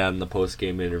Hamilton said out in the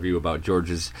post-game interview about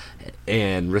Georges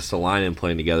and Ristolainen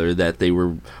playing together, that they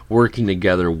were working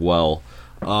together well,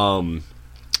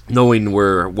 knowing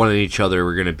where one and each other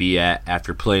were going to be at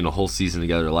after playing a whole season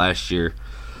together last year.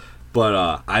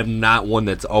 But I'm not one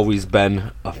that's always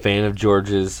been a fan of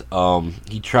Georges.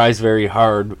 He tries very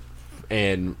hard,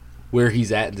 and where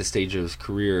he's at in the stage of his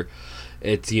career,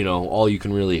 it's, all you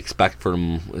can really expect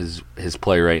from him is his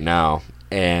play right now.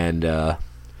 And I'm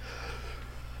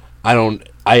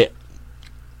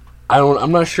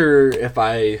not sure if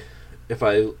I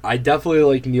definitely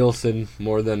like Nielsen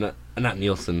more than, not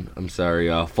Nielsen, I'm sorry,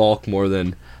 Falk more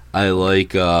than I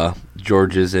like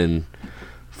Georges and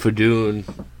Fedun.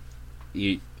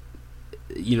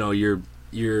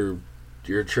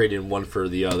 You're trading one for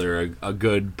the other, a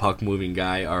good puck moving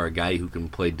guy or a guy who can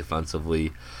play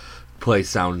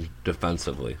sound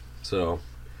defensively. So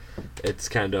it's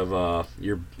kind of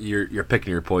you're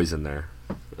picking your poison there,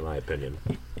 in my opinion.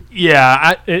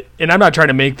 Yeah, I'm not trying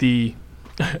to make the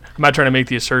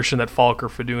assertion that Falk or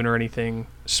Fedun or anything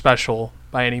special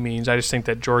by any means. I just think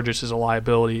that Georges is a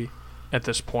liability at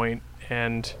this point,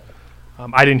 and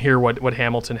I didn't hear what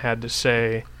Hamilton had to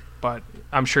say, but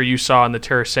I'm sure you saw in the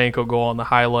Tarasenko goal on the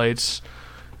highlights,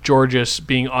 Georges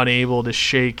being unable to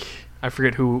shake, I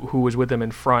forget who was with him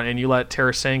in front, and you let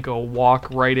Tarasenko walk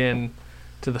right in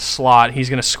to the slot. He's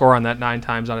going to score on that 9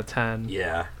 times out of 10.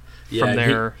 Yeah. From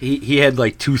there. He had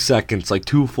like 2 seconds, like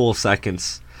 2 full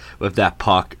seconds with that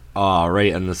puck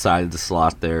right on the side of the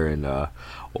slot there, and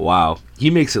wow.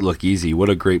 He makes it look easy. What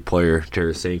a great player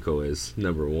Tarasenko is,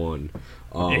 number one.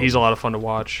 Yeah, he's a lot of fun to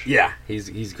watch. Yeah,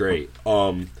 he's great.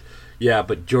 Yeah,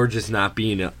 but Georges not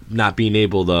being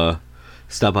able to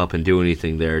step up and do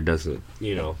anything there doesn't,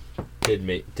 was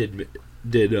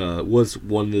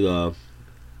one of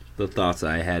the thoughts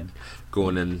I had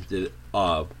going into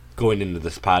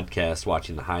this podcast,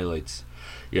 watching the highlights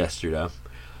yesterday.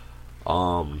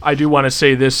 I do want to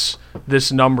say this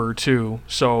number too.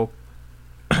 So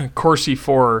Corsi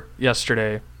 4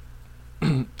 yesterday.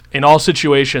 In all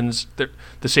situations,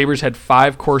 the Sabres had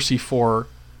 5 Corsi 4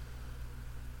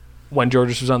 when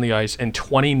Georges was on the ice and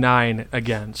 29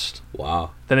 against.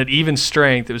 Wow. Then at even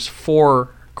strength, it was 4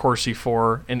 Corsi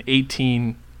 4 and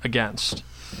 18 against.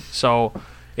 So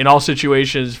in all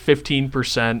situations,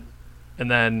 15%,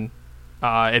 and then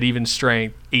at even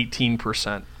strength,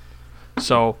 18%.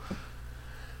 So,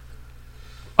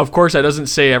 of course, that doesn't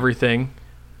say everything.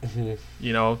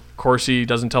 Mm-hmm. Corsi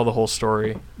doesn't tell the whole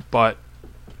story, but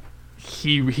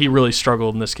he really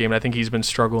struggled in this game, and I think he's been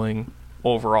struggling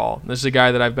overall. This is a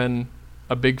guy that I've been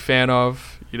a big fan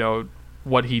of.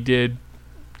 What he did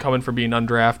coming from being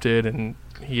undrafted, and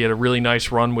he had a really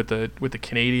nice run with the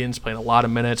Canadiens, playing a lot of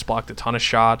minutes, blocked a ton of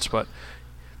shots, but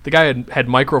the guy had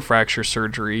microfracture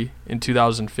surgery in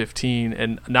 2015,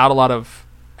 and not a lot of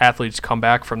athletes come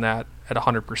back from that at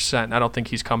 100%. I don't think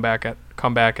he's come back at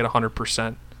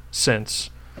 100%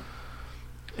 since.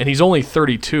 And he's only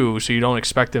 32, so you don't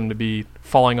expect him to be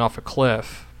falling off a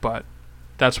cliff, but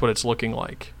that's what it's looking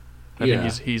like. I think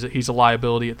he's a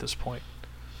liability at this point.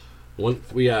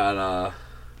 We got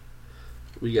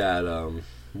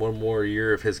one more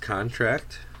year of his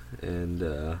contract,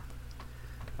 and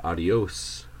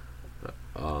adios.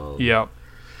 Yeah.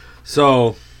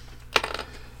 So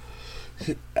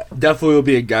definitely will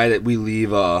be a guy that we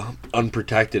leave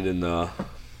unprotected in the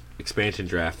expansion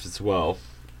draft as well.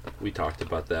 We talked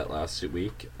about that last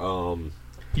week.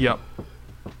 Yep.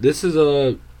 This is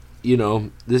a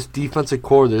this defensive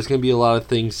core, there's going to be a lot of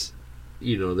things,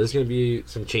 there's going to be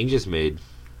some changes made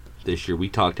this year. We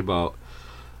talked about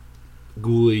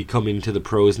Gooley coming to the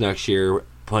pros next year,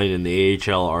 playing in the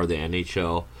AHL or the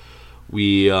NHL.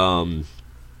 You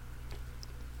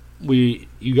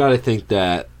got to think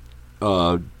that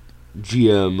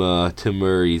GM Tim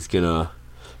Murray's going to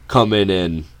come in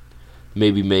and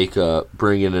maybe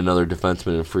bring in another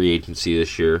defenseman in free agency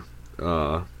this year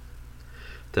to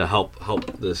help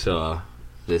this the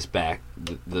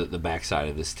backside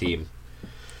of this team.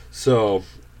 So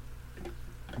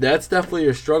that's definitely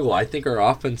a struggle. I think our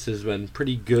offense has been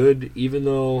pretty good, even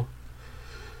though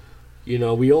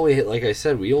we only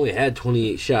had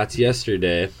 28 shots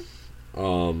yesterday.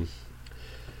 And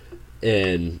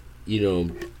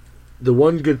the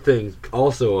one good thing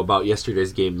also about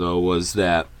yesterday's game though was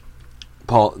that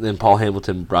Paul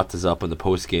Hamilton brought this up in the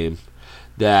post game,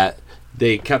 that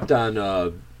they kept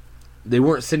on they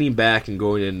weren't sitting back and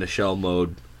going into shell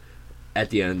mode at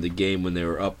the end of the game when they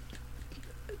were up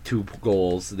 2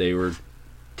 goals. They were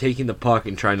taking the puck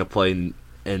and trying to play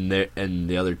in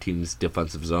the other team's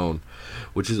defensive zone,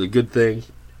 which is a good thing.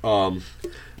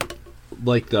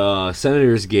 Like the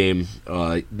Senators game,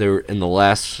 they're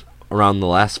around the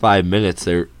last 5 minutes,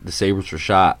 the Sabres were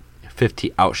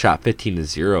outshot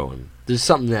 15-0, and there's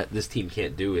something that this team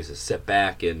can't do is to sit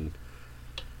back and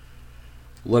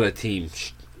let a team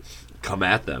come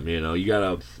at them. You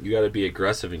gotta be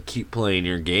aggressive and keep playing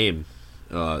your game.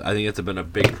 I think it's been a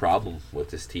big problem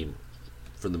with this team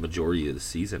for the majority of the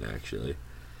season, actually.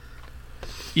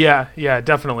 Yeah,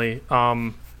 definitely.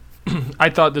 I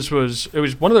thought it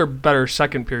was one of their better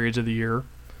second periods of the year,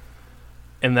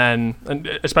 and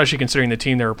especially considering the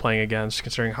team they were playing against,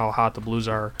 considering how hot the Blues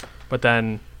are. But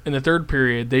then in the third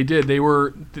period, they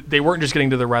weren't just getting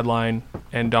to the red line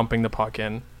and dumping the puck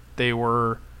in. They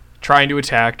were trying to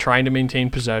attack, trying to maintain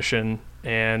possession,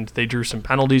 and they drew some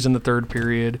penalties in the third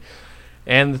period.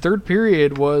 And the third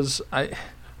period was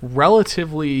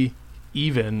relatively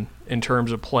even in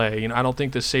terms of play. I don't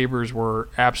think the Sabres were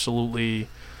absolutely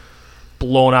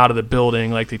blown out of the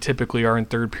building like they typically are in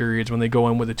third periods when they go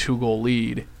in with a 2-goal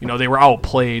lead. They were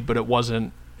outplayed, but it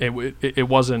wasn't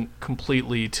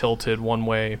completely tilted one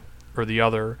way or the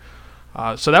other.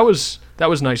 So that was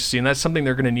nice to see, and that's something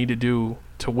they're going to need to do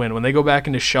to win. When they go back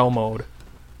into shell mode,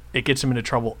 it gets them into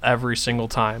trouble every single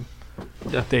time.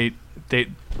 Yeah.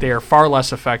 They are far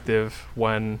less effective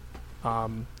when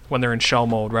they're in shell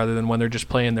mode rather than when they're just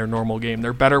playing their normal game.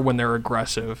 They're better when they're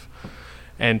aggressive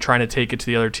and trying to take it to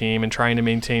the other team and trying to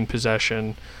maintain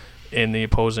possession in the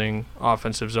opposing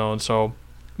offensive zone. So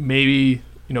maybe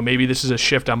this is a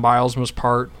shift on Bylsma's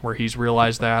part where he's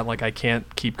realized that, like, I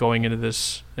can't keep going into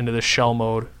this shell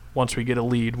mode. Once we get a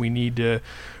lead, we need to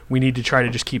try to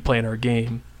just keep playing our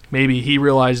game. Maybe he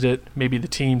realized it. Maybe the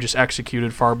team just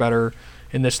executed far better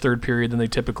in this third period than they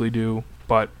typically do.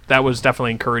 But that was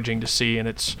definitely encouraging to see, and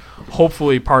it's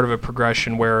hopefully part of a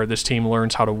progression where this team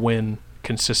learns how to win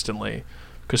consistently.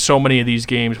 Because so many of these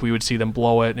games, we would see them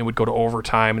blow it, and it would go to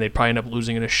overtime, and they'd probably end up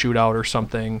losing in a shootout or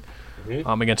something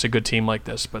against a good team like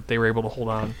this. But they were able to hold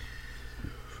on.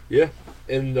 Yeah,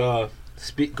 and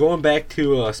going back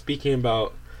to speaking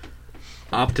about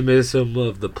optimism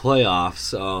of the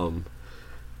playoffs,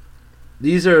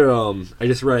 these are I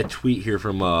just read a tweet here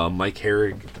from Mike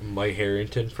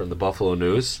Harrington from the Buffalo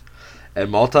News. And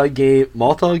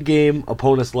multi-game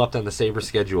opponents left on the Sabres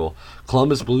schedule: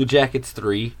 Columbus Blue Jackets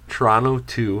 3, Toronto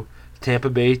 2, Tampa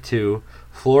Bay 2,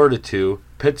 Florida 2,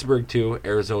 Pittsburgh 2,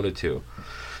 Arizona 2.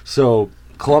 So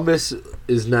Columbus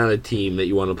is not a team that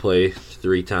you want to play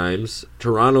 3 times.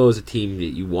 Toronto is a team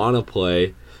that you want to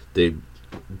play. They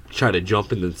try to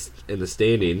jump in the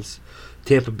standings.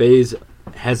 Tampa Bay's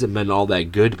hasn't been all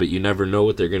that good, but you never know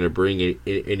what they're going to bring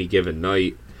any given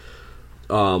night.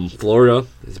 Florida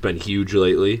has been huge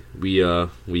lately.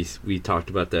 We talked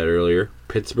about that earlier.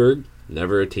 Pittsburgh,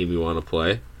 never a team you want to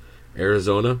play.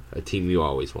 Arizona, a team you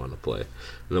always want to play.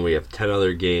 And then we have 10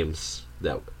 other games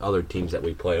other teams that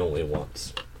we play only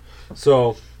once.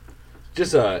 So,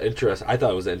 just I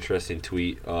thought it was an interesting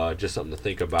tweet. Just something to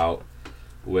think about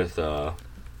with the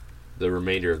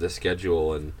remainder of the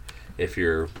schedule, and if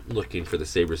you're looking for the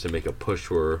Sabres to make a push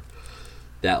for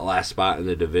that last spot in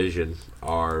the division,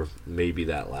 or maybe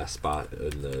that last spot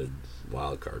in the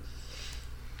wild card.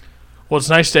 Well, it's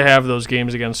nice to have those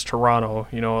games against Toronto.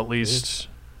 At least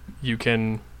you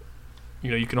can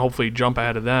hopefully jump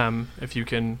ahead of them if you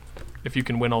can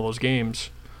win all those games.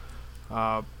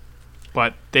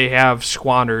 But they have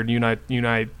squandered. You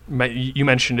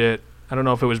mentioned it. I don't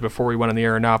know if it was before we went on the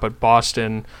air or not, but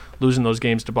Boston losing those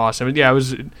games to Boston. Yeah,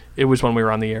 it was when we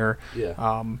were on the air.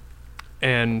 Yeah.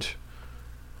 And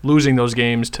losing those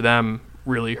games to them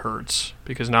really hurts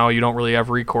because now you don't really have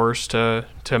recourse to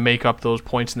make up those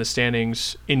points in the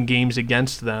standings in games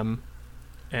against them.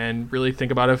 And really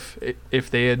think about if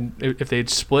they had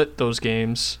split those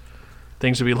games,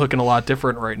 things would be looking a lot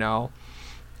different right now.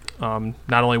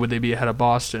 Not only would they be ahead of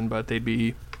Boston, but they'd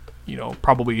be,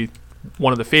 probably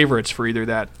one of the favorites for either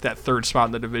that third spot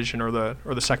in the division or the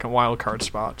second wild card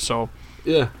spot. So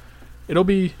yeah, it'll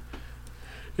be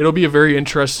a very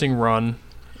interesting run,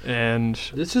 and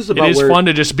this is fun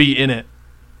to just be in it.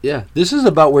 Yeah, this is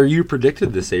about where you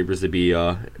predicted the Sabres to be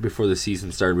before the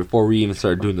season started, before we even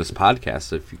started doing this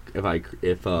podcast.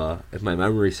 If my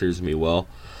memory serves me well,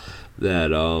 that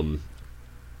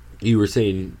you were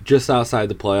saying just outside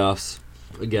the playoffs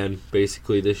again,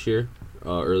 basically this year,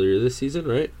 earlier this season,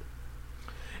 right?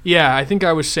 Yeah, I think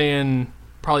I was saying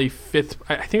probably fifth.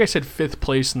 I think I said fifth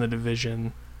place in the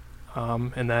division,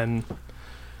 and then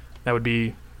that would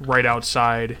be right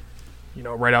outside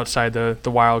the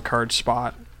wild card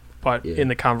spot. But in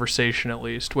the conversation at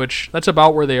least, which that's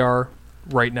about where they are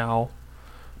right now.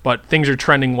 But things are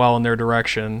trending well in their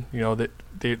direction. That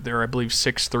they're I believe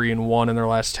 6-3-1 in their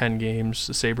last 10 games.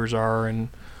 The Sabres are, and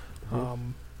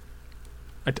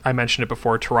I mentioned it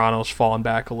before. Toronto's fallen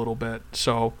back a little bit,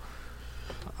 so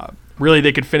really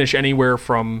they could finish anywhere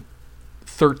from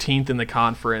 13th in the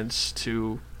conference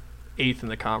to 8th in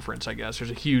the conference. I guess there's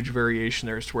a huge variation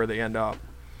there as to where they end up.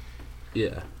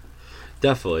 Yeah.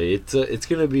 Definitely, it's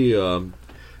gonna be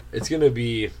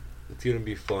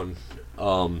fun.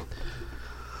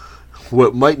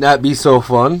 What might not be so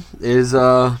fun is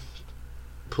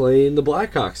playing the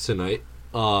Blackhawks tonight.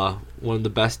 One of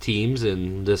the best teams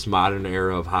in this modern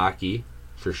era of hockey,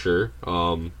 for sure.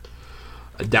 A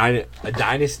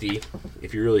dynasty,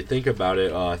 if you really think about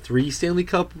it. 3 Stanley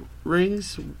Cup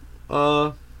rings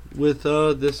with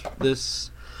this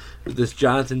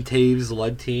Jonathan Toews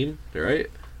led team, right?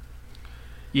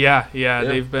 Yeah,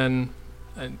 they've been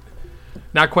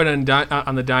not quite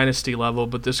on the dynasty level,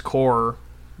 but this core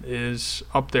is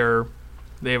up there.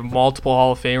 They have multiple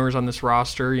Hall of Famers on this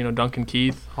roster. Duncan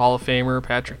Keith, Hall of Famer.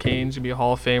 Patrick Kane's going to be a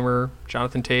Hall of Famer.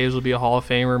 Jonathan Toews will be a Hall of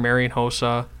Famer. Marian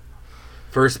Hossa.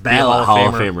 First ballot Hall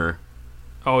of Famer.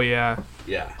 Oh, yeah.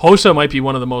 Yeah. Hossa might be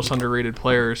one of the most underrated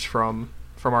players from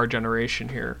our generation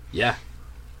here. Yeah.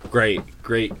 Great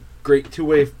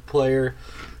two-way player.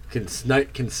 Can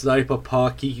snipe a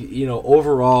puck. He,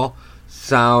 overall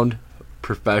sound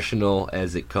professional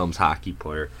as it comes hockey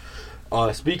player.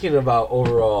 Speaking about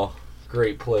overall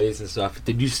great plays and stuff,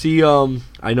 did you see?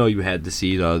 I know you had to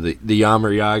see the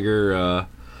Jaromir Jagr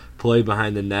play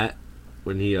behind the net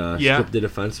when he stripped the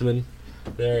defenseman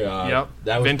there. Yep,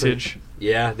 that was vintage.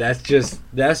 That's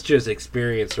just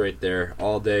experience right there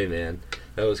all day, man.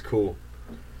 That was cool.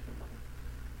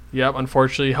 Yep,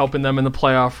 unfortunately helping them in the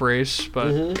playoff race,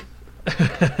 but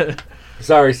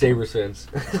sorry, Sabres fans.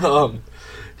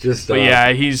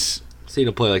 He's seeing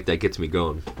a play like that gets me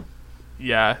going.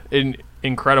 Yeah, an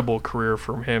incredible career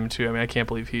from him too. I mean, I can't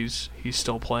believe he's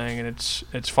still playing, and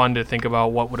it's fun to think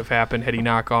about what would have happened had he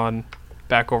not gone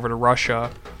back over to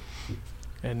Russia,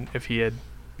 and if he had,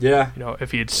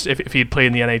 if he had played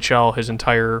in the NHL his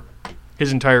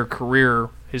entire career.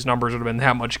 His numbers would have been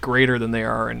that much greater than they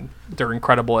are, and they're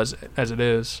incredible as it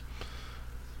is.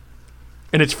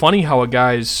 And it's funny how a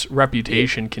guy's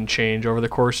reputation can change over the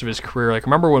course of his career. Like,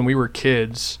 remember when we were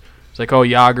kids, it's like, oh,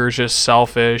 Jagger's just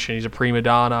selfish, and he's a prima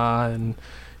donna, and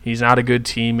he's not a good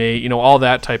teammate, all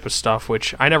that type of stuff,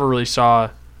 which I never really saw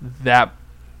that.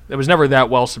 It was never that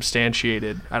well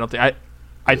substantiated. I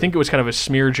think it was kind of a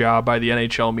smear job by the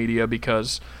NHL media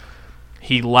because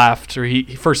he left, or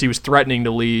he was threatening to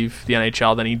leave the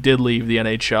NHL, then he did leave the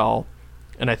NHL,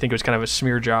 and I think it was kind of a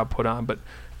smear job put on. But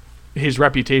his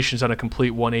reputation's on a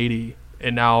complete 180,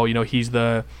 and now he's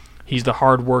the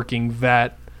hardworking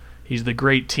vet, he's the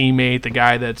great teammate, the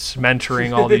guy that's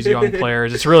mentoring all these young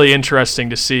players. It's really interesting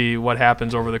to see what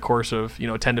happens over the course of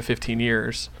 10 to 15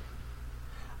 years.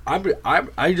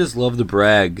 I just love to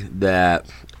brag that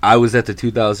I was at the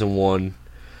 2001.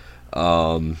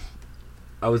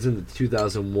 I was in the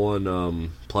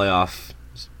 2001 playoff,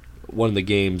 one of the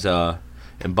games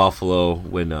in Buffalo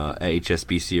when at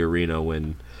HSBC Arena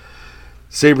when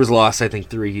Sabres lost, I think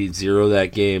 3-0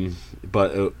 that game.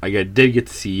 But I did get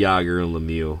to see Jagr and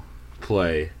Lemieux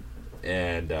play,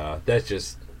 and that's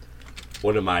just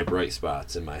one of my bright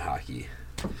spots in my hockey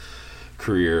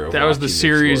career. That was the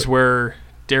series where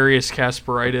Darius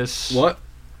Kasparaitis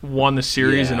won the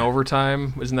series in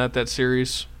overtime. Isn't that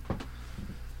series?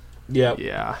 Yep.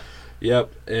 Yeah.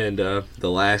 Yep. And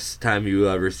the last time you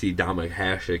ever see Dominik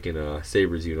Hasek in a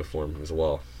Sabres uniform as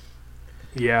well.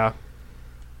 Yeah.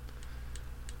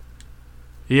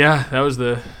 Yeah, that was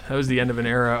the end of an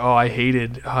era. Oh, I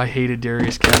hated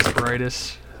Darius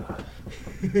Kasparaitis.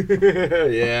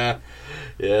 Yeah,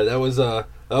 that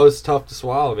was tough to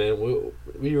swallow, man.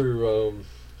 We were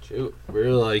we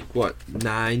were like what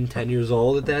 9-10 years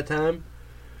old at that time.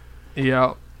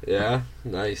 Yeah. Yeah,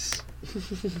 nice.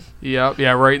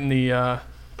 Yeah, right in the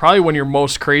probably when you're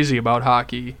most crazy about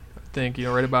hockey. I think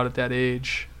right about at that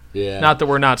age. Yeah. Not that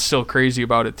we're not still crazy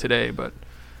about it today, but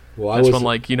that's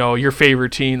when your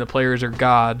favorite team, the players are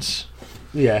gods.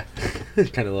 Yeah,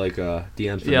 kind of like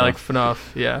DM. Yeah, like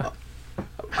FNUF. Yeah.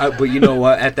 But you know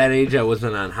what? At that age, I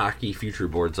wasn't on hockey future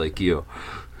boards like you,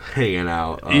 hanging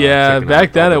out.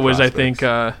 Back then it was. I think.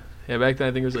 Back then I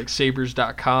think it was like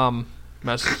Sabres.com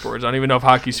message boards. I don't even know if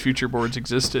hockey's future boards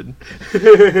existed.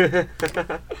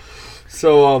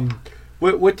 So,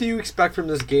 what do you expect from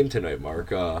this game tonight,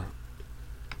 Mark?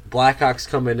 Blackhawks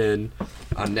coming in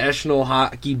on National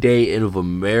Hockey Day of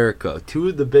America, two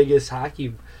of the biggest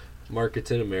hockey markets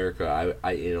in America.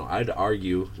 I'd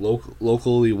argue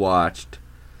locally watched.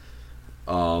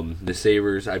 The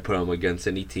Sabres, I put them against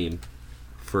any team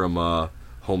from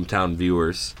hometown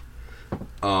viewers.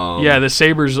 The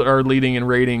Sabres are leading in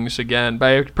ratings again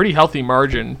by a pretty healthy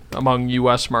margin among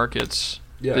U.S. markets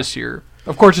this year.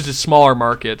 Of course, it's a smaller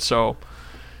market, so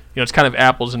it's kind of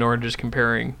apples and oranges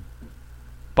comparing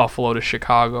Buffalo to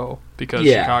Chicago because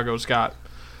Chicago's got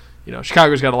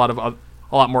a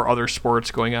lot more other sports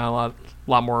going on, a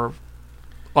lot more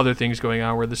other things going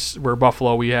on. Where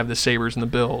Buffalo, we have the Sabres and the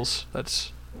Bills.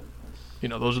 That's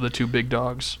those are the two big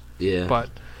dogs. Yeah. But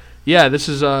this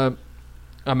is a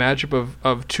matchup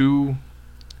of two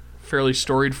fairly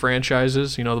storied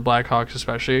franchises. The Blackhawks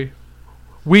especially.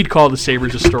 We'd call the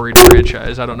Sabres a storied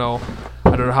franchise. I don't know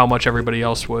how much everybody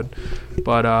else would,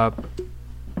 but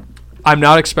I'm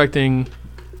not expecting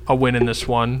a win in this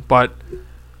one. But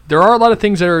there are a lot of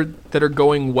things that are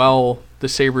going well the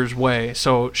Sabres' way.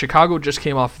 So Chicago just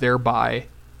came off their bye,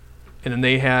 and then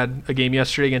they had a game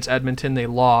yesterday against Edmonton. They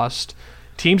lost.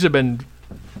 Teams have been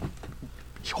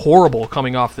horrible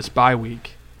coming off this bye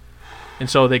week. And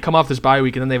so they come off this bye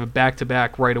week, and then they have a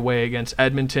back-to-back right away against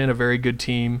Edmonton, a very good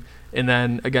team, and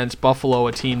then against Buffalo,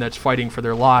 a team that's fighting for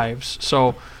their lives.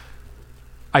 So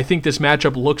I think this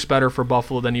matchup looks better for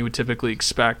Buffalo than you would typically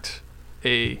expect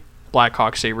a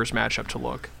Blackhawks-Sabres matchup to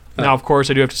look. Now, of course,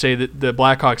 I do have to say that the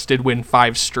Blackhawks did win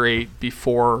 5 straight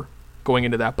before going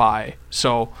into that bye.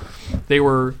 So they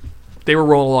were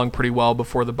rolling along pretty well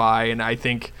before the bye, and I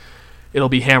think it'll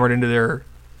be hammered into their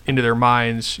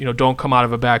minds. Don't come out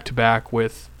of a back-to-back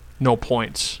with no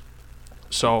points.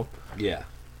 So yeah,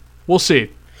 we'll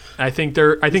see. I think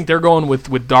they're going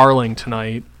with Darling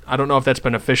tonight. I don't know if that's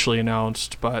been officially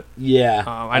announced, but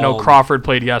I know Crawford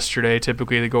played yesterday.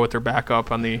 Typically, they go with their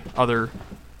backup on the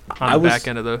back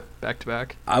end of the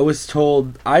back-to-back. I was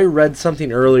told. I read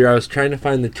something earlier. I was trying to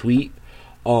find the tweet,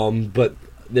 but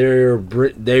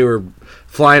they were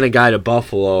flying a guy to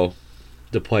Buffalo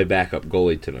to play backup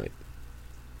goalie tonight.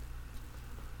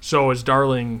 So is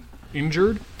Darling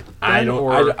injured? I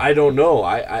don't know.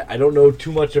 I don't know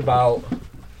too much about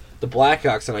the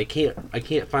Blackhawks, and I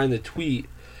can't find the tweet.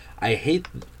 I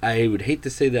would hate to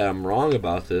say that I'm wrong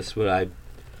about this, but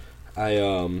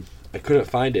I couldn't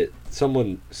find it.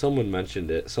 Someone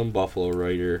mentioned it. Some Buffalo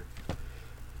writer.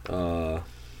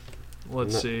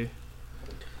 Let's see.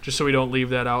 Just so we don't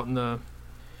leave that out in the.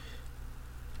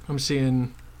 I'm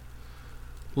seeing.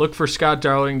 Look for Scott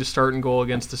Darling to start in goal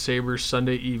against the Sabres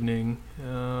Sunday evening.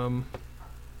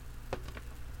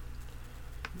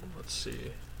 Let's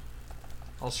see.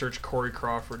 I'll search Corey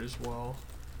Crawford as well.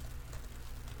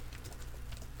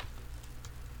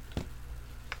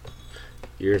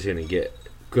 You're just going to get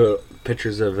good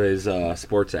pictures of his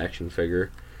sports action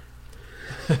figure.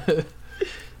 I'm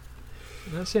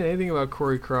not saying anything about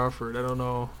Corey Crawford. I don't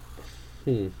know.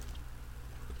 Let's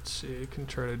see. I can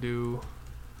try to do...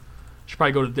 Should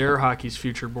probably go to their hockey's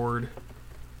future board.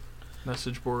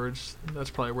 Message boards. That's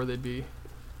probably where they'd be.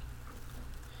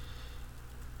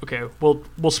 Okay, we'll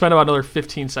spend about another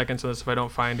 15 seconds on this. If I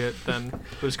don't find it, then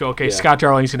we'll just go, okay, Scott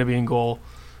Darling's going to be in goal.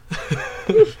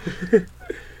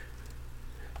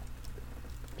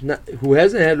 Who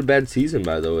hasn't had a bad season,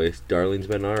 by the way. Darling's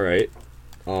been all right.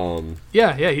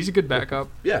 Yeah, he's a good backup.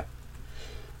 Yeah.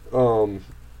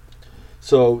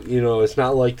 So, it's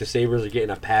not like the Sabres are getting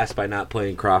a pass by not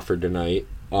playing Crawford tonight.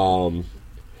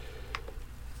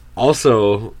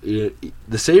 Also, the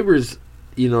Sabres,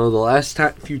 the last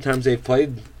few times they've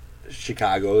played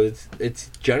Chicago, it's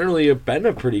generally been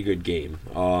a pretty good game.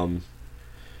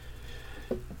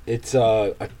 It's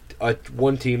a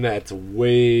one team that's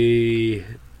way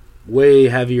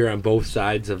heavier on both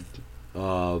sides of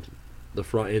the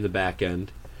front and the back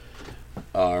end.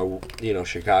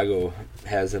 Chicago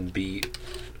has them beat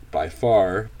by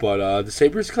far, but the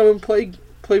Sabres come and play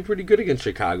pretty good against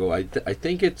Chicago. I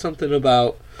think it's something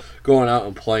about going out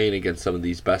and playing against some of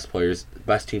these best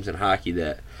teams in hockey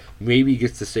that maybe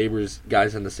gets the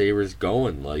guys on the Sabres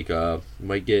going. Like,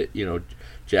 might get,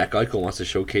 Jack Eichel wants to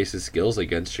showcase his skills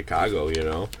against Chicago,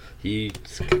 He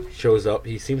shows up.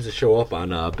 He seems to show up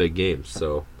on big games,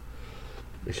 so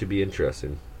it should be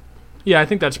interesting. Yeah, I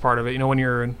think that's part of it. When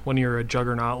you're a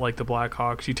juggernaut like the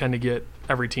Blackhawks, you tend to get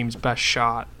every team's best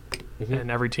shot. Mm-hmm.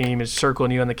 And every team is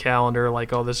circling you on the calendar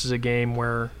like, oh, this is a game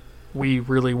where we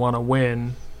really want to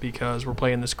win because we're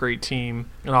playing this great team.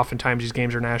 And oftentimes these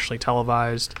games are nationally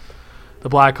televised. The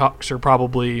Blackhawks are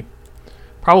probably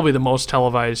the most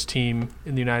televised team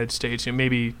in the United States.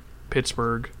 Maybe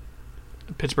Pittsburgh.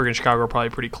 Pittsburgh and Chicago are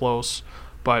probably pretty close.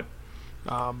 But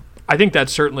I think that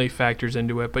certainly factors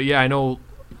into it. But, yeah, I know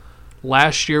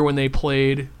last year when they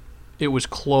played, it was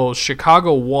close.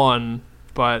 Chicago won,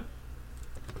 but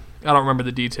I don't remember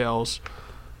the details.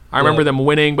 I remember them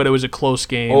winning, but it was a close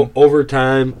game.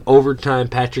 Overtime,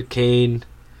 Patrick Kane.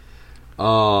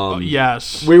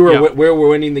 Yes. We were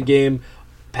winning the game.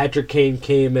 Patrick Kane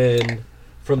came in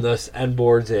from the end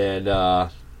boards and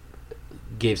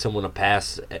gave someone a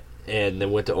pass, and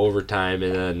then went to overtime,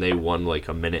 and then they won like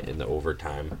a minute in the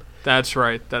overtime. That's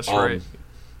right. Right.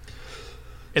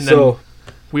 And then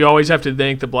we always have to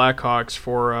thank the Blackhawks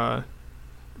for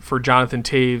Jonathan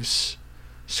Toews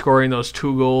scoring those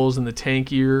 2 goals in the tank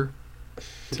year.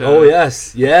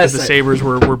 Yes. The Sabres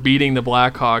were beating the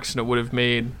Blackhawks, and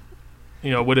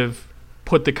it would have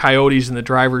put the Coyotes in the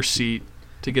driver's seat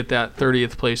to get that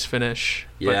 30th place finish.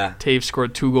 Yeah. But Toews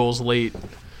scored 2 goals late.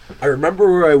 I remember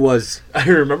where I was.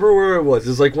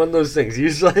 It's like one of those things. You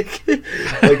just like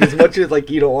as much as like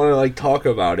you don't want to like talk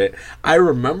about it. I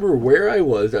remember where I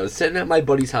was. I was sitting at my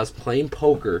buddy's house playing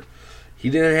poker. He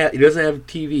doesn't have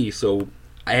TV, so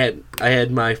I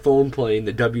had my phone playing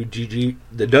the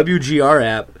WGR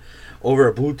app over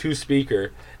a Bluetooth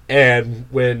speaker, and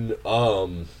when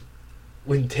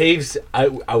Toews,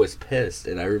 I was pissed,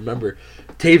 and I remember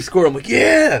Toews scored. I'm like,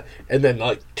 yeah, and then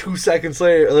like 2 seconds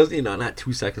later, not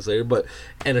 2 seconds later, but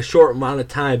in a short amount of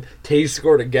time, Toews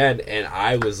scored again, and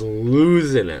I was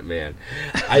losing it, man.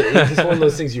 It's just one of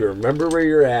those things you remember where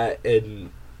you're at, and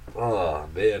oh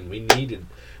man, we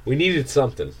needed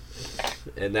something.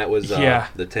 And that was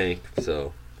the tank.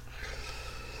 So,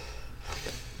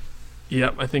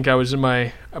 yep, I think I was in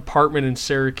my apartment in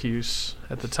Syracuse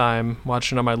at the time,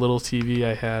 watching on my little TV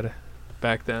I had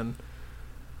back then.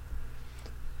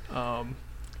 I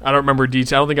don't remember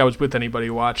details. I don't think I was with anybody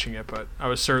watching it, but I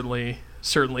was certainly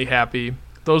happy.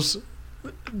 Those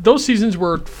seasons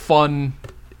were fun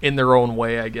in their own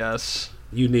way, I guess.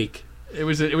 Unique. It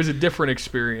was a different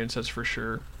experience, that's for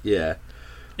sure. Yeah.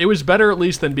 It was better at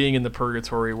least than being in the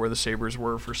purgatory where the Sabres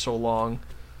were for so long.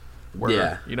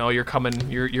 Where, you're in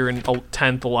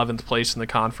 10th, 11th place in the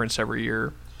conference every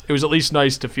year. It was at least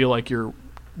nice to feel like you're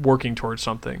working towards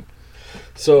something.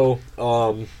 So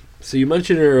you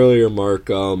mentioned it earlier, Mark.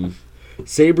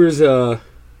 Sabres. If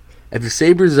the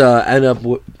Sabres end up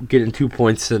getting 2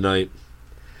 points tonight,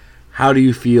 how do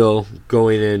you feel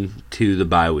going into the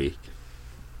bye week?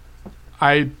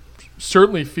 I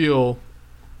certainly feel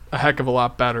a heck of a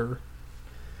lot better.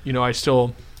 They're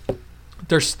still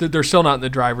not in the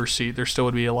driver's seat. There still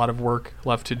would be a lot of work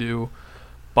left to do,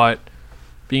 but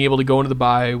being able to go into the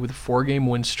bye with a 4-game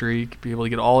win streak, be able to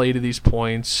get all 8 of these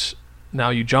points. Now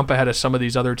you jump ahead of some of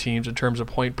these other teams in terms of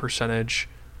point percentage,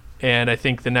 and I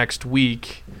think the next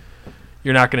week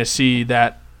you're not going to see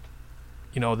that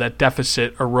that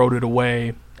deficit eroded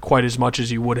away quite as much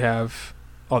as you would have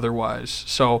otherwise.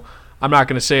 So I'm not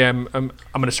going to say I'm going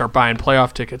to start buying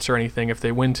playoff tickets or anything if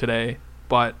they win today,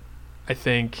 but I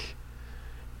think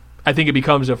it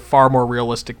becomes a far more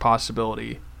realistic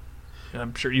possibility. And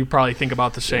I'm sure you probably think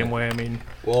about the same way. I mean,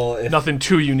 nothing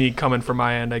too unique coming from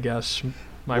my end, I guess,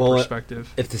 my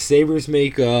perspective. If the Sabres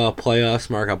make playoffs,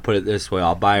 Mark, I'll put it this way: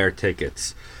 I'll buy our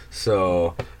tickets.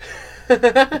 So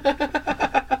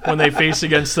when they face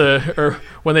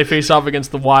off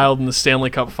against the Wild in the Stanley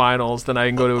Cup Finals, then I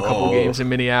can go to a couple games in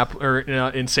Minneapolis or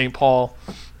in St. Paul.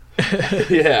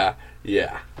 Yeah.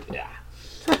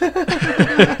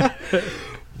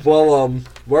 Well,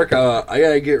 Mark, I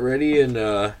gotta get ready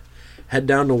and head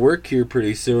down to work here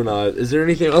pretty soon. Is there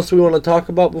anything else we want to talk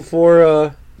about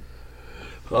before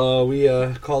we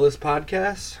call this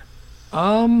podcast?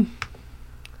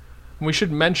 We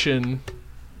should mention.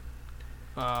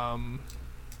 I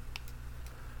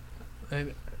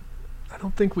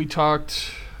don't think we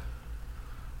talked.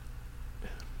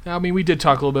 I mean, we did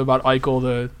talk a little bit about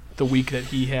Eichel the week that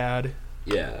he had.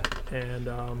 Yeah.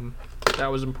 and that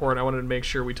was important. I wanted to make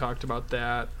sure we talked about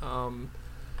that.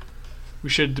 We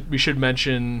should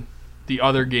mention the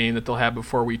other game that they'll have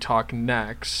before we talk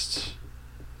next,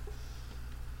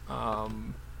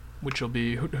 which will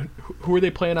be who are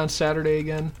they playing on Saturday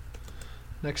again?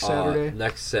 Next Saturday?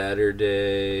 Next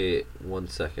Saturday, 1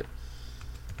 second.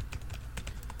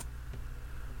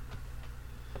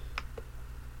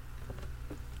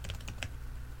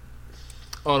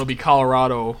 Oh, it'll be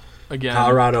Colorado again.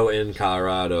 Colorado in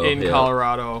Colorado. In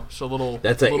Colorado. So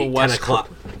that's a little 10 o'clock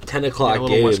a game.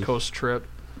 little West Coast trip.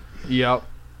 Yep.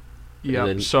 And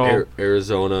then so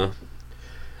Arizona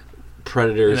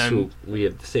Predators, who we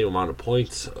have the same amount of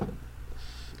points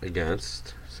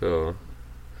against. So,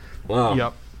 wow.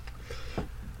 Yep.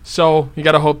 So you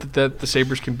got to hope that the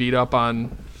Sabres can beat up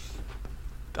on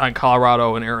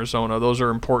Colorado and Arizona. Those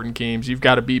are important games. You've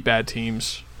got to beat bad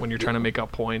teams when you're trying to make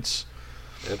up points.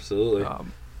 Absolutely.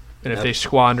 And if they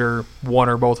squander one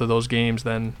or both of those games,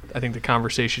 then I think the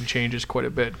conversation changes quite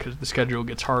a bit because the schedule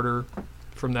gets harder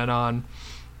from then on.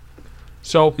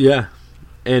 So yeah,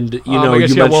 and you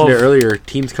mentioned it earlier.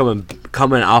 Teams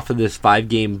coming off of this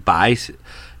 5-game bye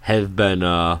have been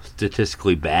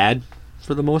statistically bad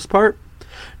for the most part.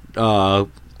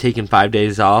 Taking 5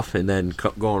 days off and then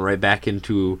going right back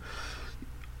into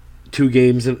two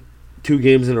games in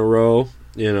a row.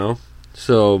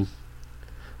 So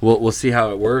we'll see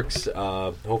how it works.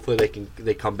 Hopefully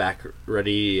they come back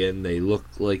ready and they look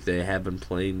like they have been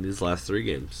playing these last 3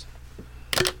 games.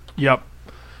 Yep.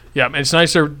 Yeah, and it's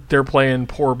nice they're playing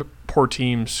poor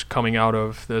teams coming out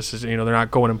of this. They're not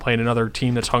going and playing another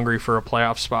team that's hungry for a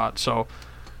playoff spot. So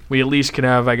we at least can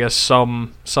have, I guess,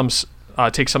 some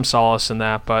take some solace in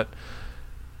that. But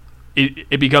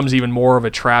it becomes even more of a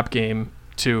trap game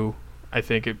too. I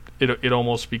think it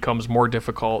almost becomes more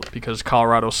difficult because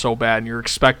Colorado's so bad, and you're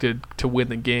expected to win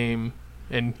the game.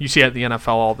 And you see it at the NFL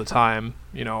all the time.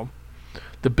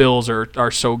 The Bills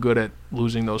are so good at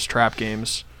losing those trap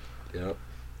games. Yep.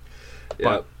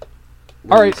 But,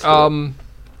 all right.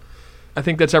 I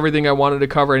think that's everything I wanted to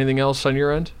cover. Anything else on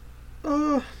your end?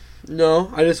 No.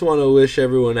 I just want to wish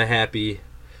everyone a happy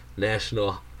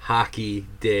National Hockey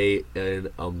Day in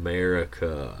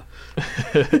America.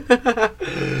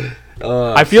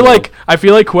 I feel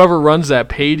like whoever runs that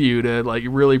paid you to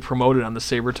really promote it on the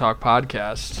Saber Talk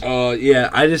podcast. Yeah.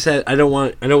 I don't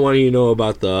want you to know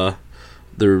about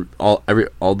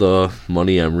all the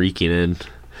money I'm raking in.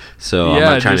 So I'm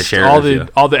not trying to share all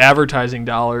the advertising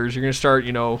dollars. You're gonna start, I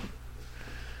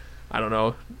don't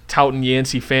know, touting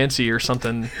Yancey Fancy or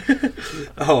something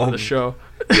on the show.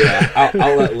 Yeah,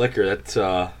 Outlet Liquor. That's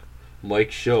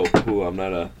Mike Shope, who I'm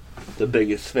not the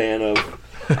biggest fan of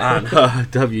on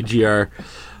WGR.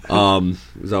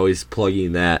 Was always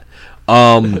plugging that.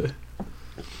 They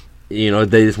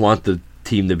just want the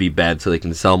team to be bad so they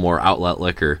can sell more Outlet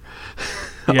Liquor.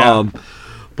 Yeah.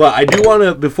 But I do want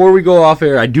to, before we go off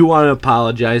air, I do want to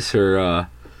apologize for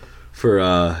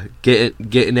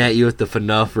getting at you with the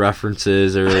FNUF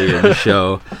references earlier in the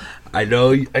show. I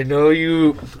know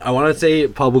you. I want to say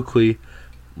it publicly.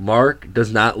 Mark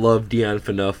does not love Dion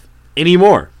Phaneuf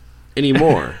anymore.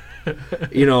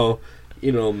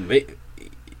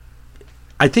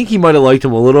 I think he might have liked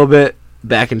him a little bit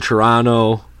back in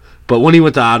Toronto, but when he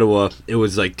went to Ottawa, it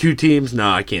was like 2 teams.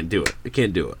 No, I can't do it.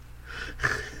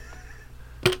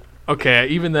 Okay,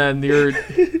 even then,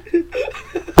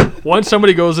 once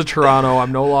somebody goes to Toronto,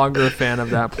 I'm no longer a fan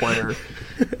of that player.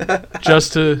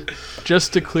 Just to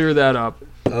clear that up.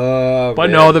 But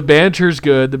man. No, the banter's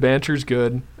good.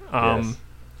 Yes.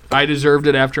 I deserved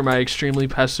it after my extremely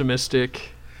pessimistic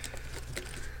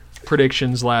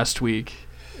predictions last week,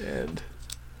 and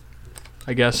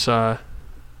I guess I've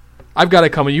got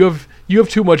it coming. You have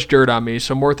too much dirt on me,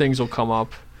 so more things will come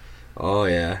up. Oh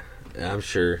yeah, I'm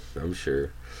sure.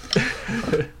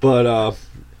 But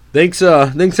thanks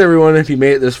everyone if you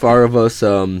made it this far of us.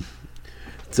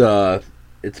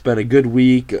 It's been a good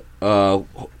week.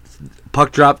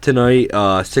 Puck drop tonight,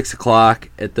 6:00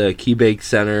 at the KeyBank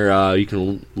Center. You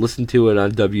can listen to it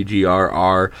on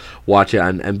WGRR, watch it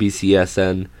on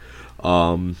NBCSN.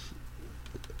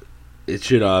 It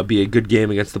should be a good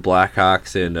game against the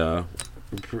Blackhawks, and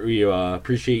we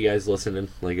appreciate you guys listening,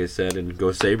 like I said, and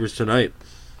go Sabres tonight.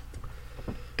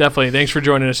 Definitely. Thanks for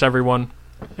joining us, everyone,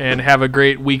 and have a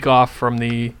great week off from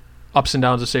the ups and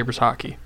downs of Sabres hockey.